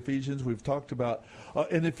the Ephesians. We've talked about,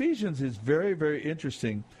 and Ephesians is very, very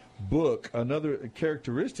interesting book. Another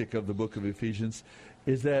characteristic of the book of Ephesians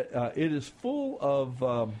is that it is full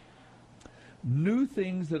of new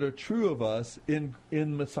things that are true of us in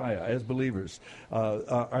Messiah as believers.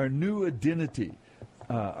 Our new identity.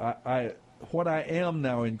 What I am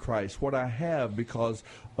now in Christ, what I have because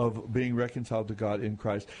of being reconciled to God in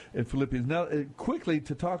Christ. In Philippians. Now, quickly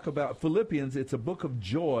to talk about Philippians, it's a book of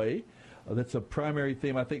joy. That's a primary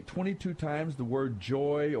theme. I think 22 times the word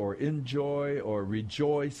joy or enjoy or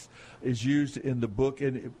rejoice is used in the book.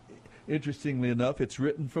 And interestingly enough, it's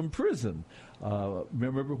written from prison.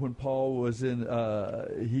 Remember when Paul was in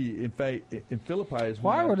Philippi?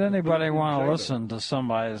 Why would anybody want to listen to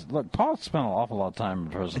somebody? Look, Paul spent an awful lot of time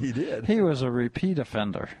in prison. He did. He was a repeat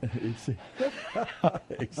offender.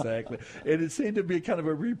 Exactly. And it seemed to be kind of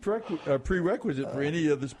a prerequisite for any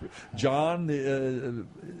of this. John,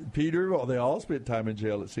 Peter, well, they all spent time in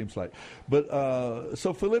jail, it seems like. But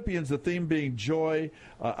so Philippians, the theme being joy,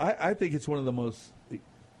 I think it's one of the most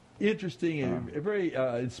interesting and very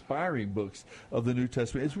inspiring books of the New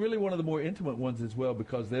Testament. It's really one of the more intimate ones as well,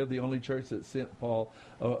 because they're the only church that sent Paul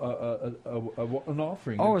an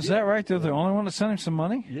offering. Oh, is that right? They're the only one that sent him some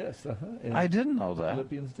money? Yes. I didn't know that.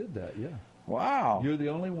 Philippians did that, yeah. Wow. You're the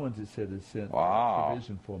only ones that said it sent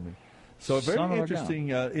provision for me. So a very interesting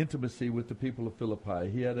intimacy with the people of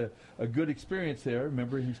Philippi. He had a good experience there.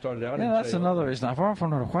 Remember, he started out in jail. That's another reason. I've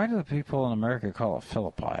often wondered, why do the people in America call it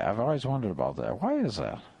Philippi? I've always wondered about that. Why is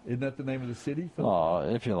that? Isn't that the name of the city? Oh,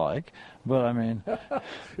 if you like. But, I mean...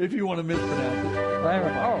 if you want to mispronounce it.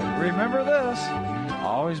 Remember this.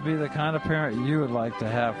 Always be the kind of parent you would like to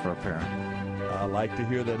have for a parent. I like to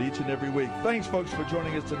hear that each and every week. Thanks, folks, for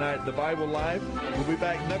joining us tonight at The Bible Live. We'll be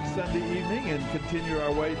back next Sunday evening and continue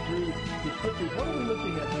our way through the scriptures. What are we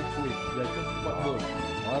looking at next week?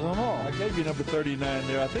 I don't know. I gave you number 39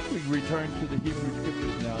 there. I think we return to the Hebrew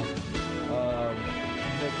scriptures now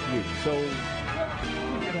next week. So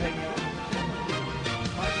we're going to hang out.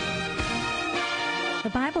 The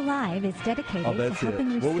Bible Live is dedicated to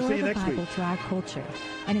helping restore the Bible to our culture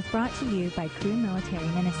and is brought to you by Crew Military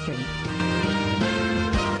Ministry.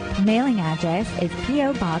 Mailing address is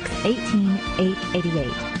P.O. Box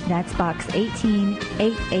 18888. That's Box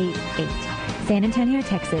 18888, San Antonio,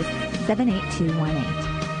 Texas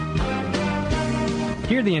 78218.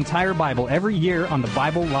 Hear the entire Bible every year on The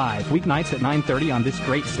Bible Live, weeknights at 9:30 on this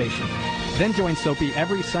great station. Then join SOAPY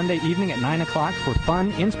every Sunday evening at 9 o'clock for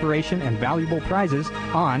fun, inspiration, and valuable prizes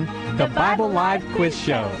on The Bible Live Quiz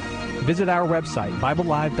Show. Visit our website,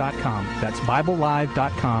 BibleLive.com. That's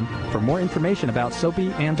BibleLive.com for more information about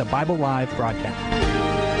SOAPY and the Bible Live broadcast.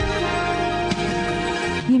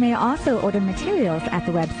 You may also order materials at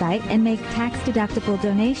the website and make tax-deductible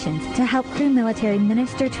donations to help Crew Military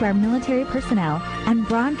minister to our military personnel and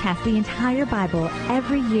broadcast the entire Bible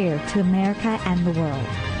every year to America and the world.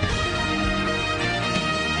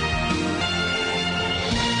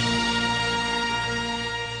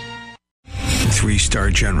 Three-star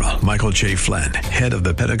General Michael J. Flynn, head of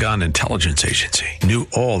the Pentagon Intelligence Agency, knew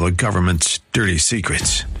all the government's dirty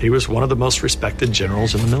secrets. He was one of the most respected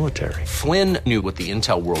generals in the military. Flynn knew what the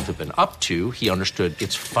intel world had been up to. He understood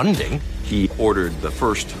its funding. He ordered the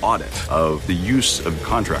first audit of the use of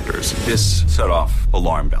contractors. This set off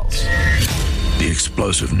alarm bells. The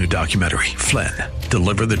explosive new documentary, Flynn,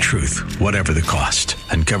 Deliver the Truth, Whatever the Cost,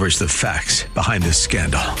 uncovers the facts behind this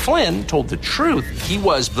scandal. Flynn told the truth. He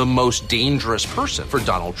was the most dangerous person for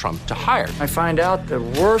Donald Trump to hire. I find out the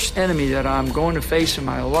worst enemy that I'm going to face in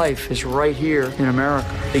my life is right here in America.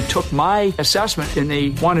 They took my assessment and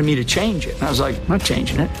they wanted me to change it. And I was like, I'm not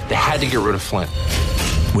changing it. They had to get rid of Flynn.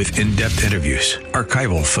 With in-depth interviews,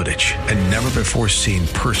 archival footage, and never-before-seen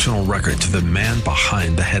personal records of the man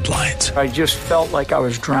behind the headlines. I just felt like I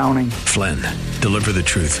was drowning. Flynn, Deliver the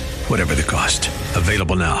Truth, Whatever the Cost.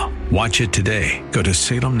 Available now. Watch it today. Go to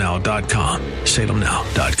salemnow.com.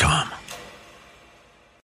 salemnow.com.